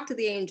angels, talk to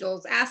the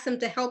angels, ask them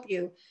to help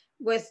you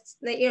with,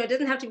 it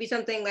doesn't have to be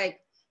something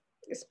like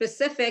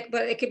specific,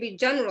 but it could be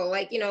general,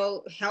 like,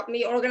 help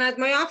me organize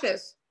my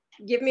office.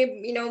 Give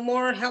me,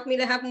 help me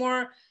to have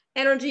more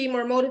energy,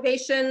 more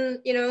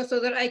motivation, so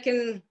that I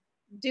can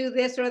do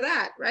this or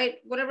that, right?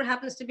 Whatever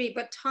happens to be,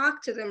 but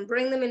talk to them,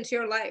 bring them into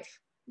your life.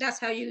 That's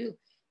how you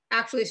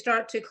actually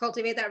start to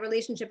cultivate that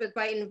relationship, is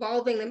by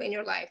involving them in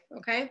your life,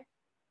 okay?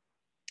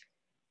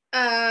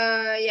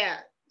 Yeah,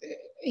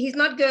 he's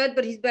not good,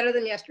 but he's better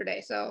than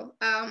yesterday. So,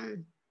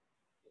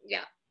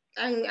 yeah,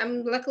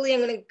 I'm luckily I'm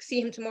going to see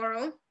him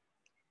tomorrow.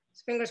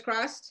 Fingers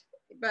crossed,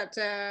 but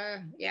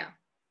yeah,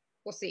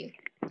 we'll see.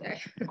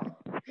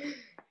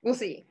 We'll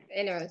see.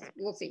 Anyways,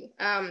 we'll see.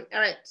 All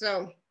right.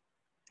 So,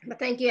 but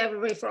thank you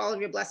everybody for all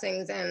of your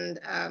blessings and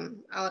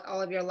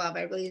all of your love.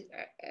 I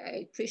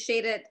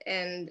appreciate it.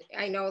 And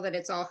I know that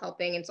it's all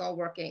helping. It's all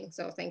working.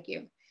 So thank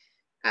you.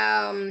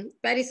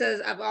 Betty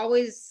says, I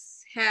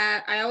always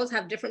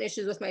have different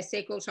issues with my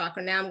sacral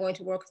chakra. Now I'm going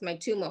to work with my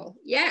tumo.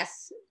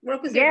 Yes.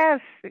 Work with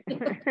your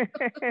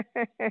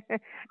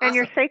And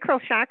your sacral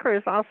chakra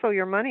is also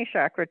your money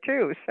chakra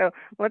too. So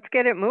let's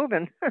get it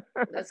moving.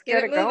 Let's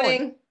get it moving.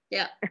 Going.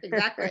 Yeah,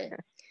 exactly.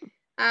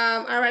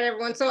 All right,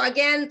 everyone. So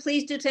again,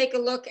 please do take a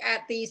look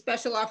at the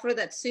special offer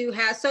that Sue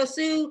has. So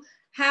Sue,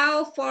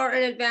 how far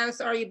in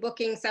advance are you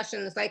booking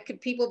sessions? Like,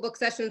 could people book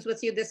sessions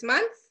with you this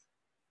month?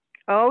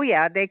 Oh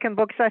yeah, they can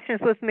book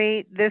sessions with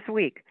me this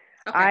week.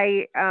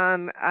 Okay.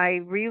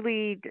 I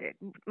really,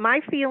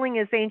 my feeling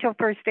is Angel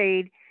First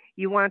Aid.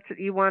 You want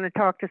to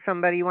talk to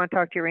somebody. You want to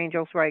talk to your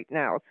angels right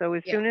now. So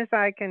as soon as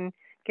I can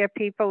get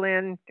people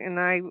in, and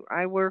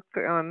I work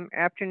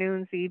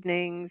afternoons,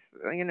 evenings.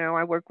 You know,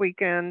 I work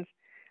weekends.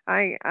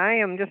 I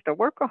am just a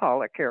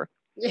workaholic here.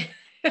 Yeah.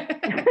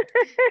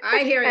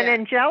 I hear you. An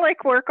angelic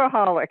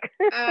workaholic.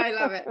 I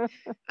love it.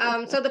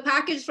 So the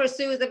package for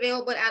Sue is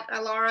available at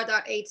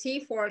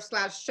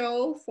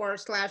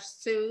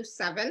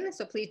alara.at/show/Sue7.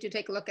 So please do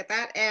take a look at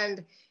that,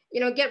 and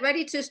get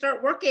ready to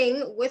start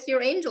working with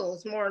your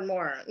angels more and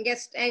more, and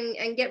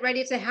get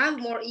ready to have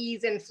more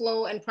ease and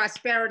flow and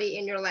prosperity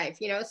in your life.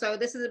 So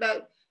this is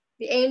about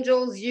the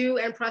angels, you,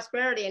 and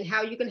prosperity, and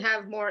how you can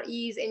have more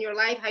ease in your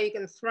life, how you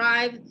can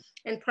thrive,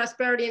 and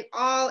prosperity in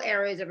all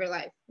areas of your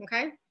life.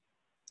 Okay.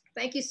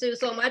 Thank you, Sue,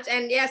 so much.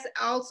 And yes,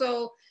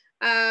 also,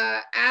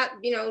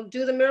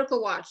 do the miracle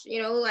watch,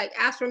 like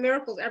ask for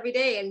miracles every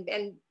day, and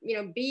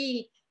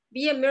be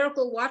a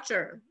miracle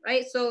watcher,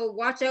 right? So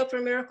watch out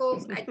for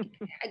miracles,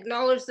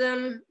 acknowledge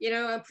them,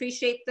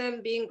 appreciate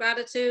them, be in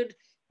gratitude,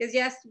 because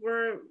yes,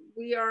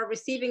 we are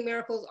receiving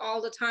miracles all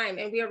the time,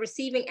 and we are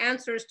receiving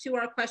answers to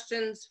our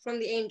questions from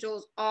the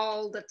angels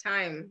all the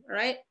time. All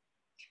right.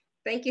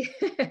 Thank you.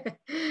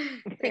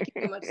 Thank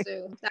you so much,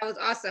 Sue. That was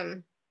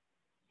awesome.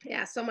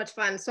 Yeah, so much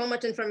fun, so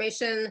much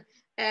information,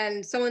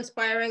 and so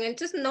inspiring. And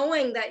just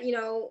knowing that,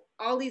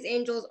 all these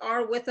angels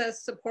are with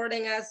us,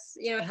 supporting us,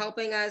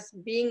 helping us,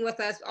 being with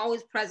us,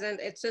 always present.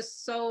 It's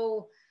just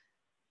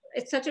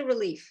it's such a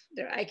relief.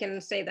 I can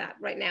say that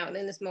right now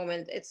in this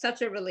moment. It's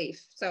such a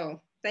relief.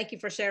 So thank you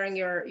for sharing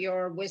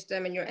your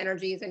wisdom and your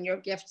energies and your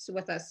gifts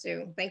with us,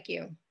 Sue. Thank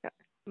you.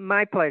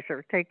 My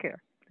pleasure. Take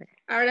care.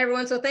 All right,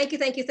 everyone. So thank you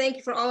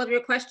for all of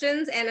your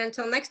questions. And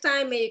until next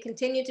time, may you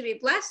continue to be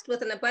blessed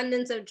with an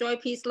abundance of joy,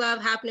 peace,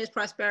 love, happiness,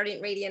 prosperity,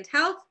 and radiant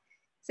health.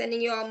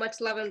 Sending you all much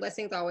love and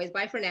blessings always.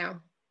 Bye for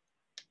now.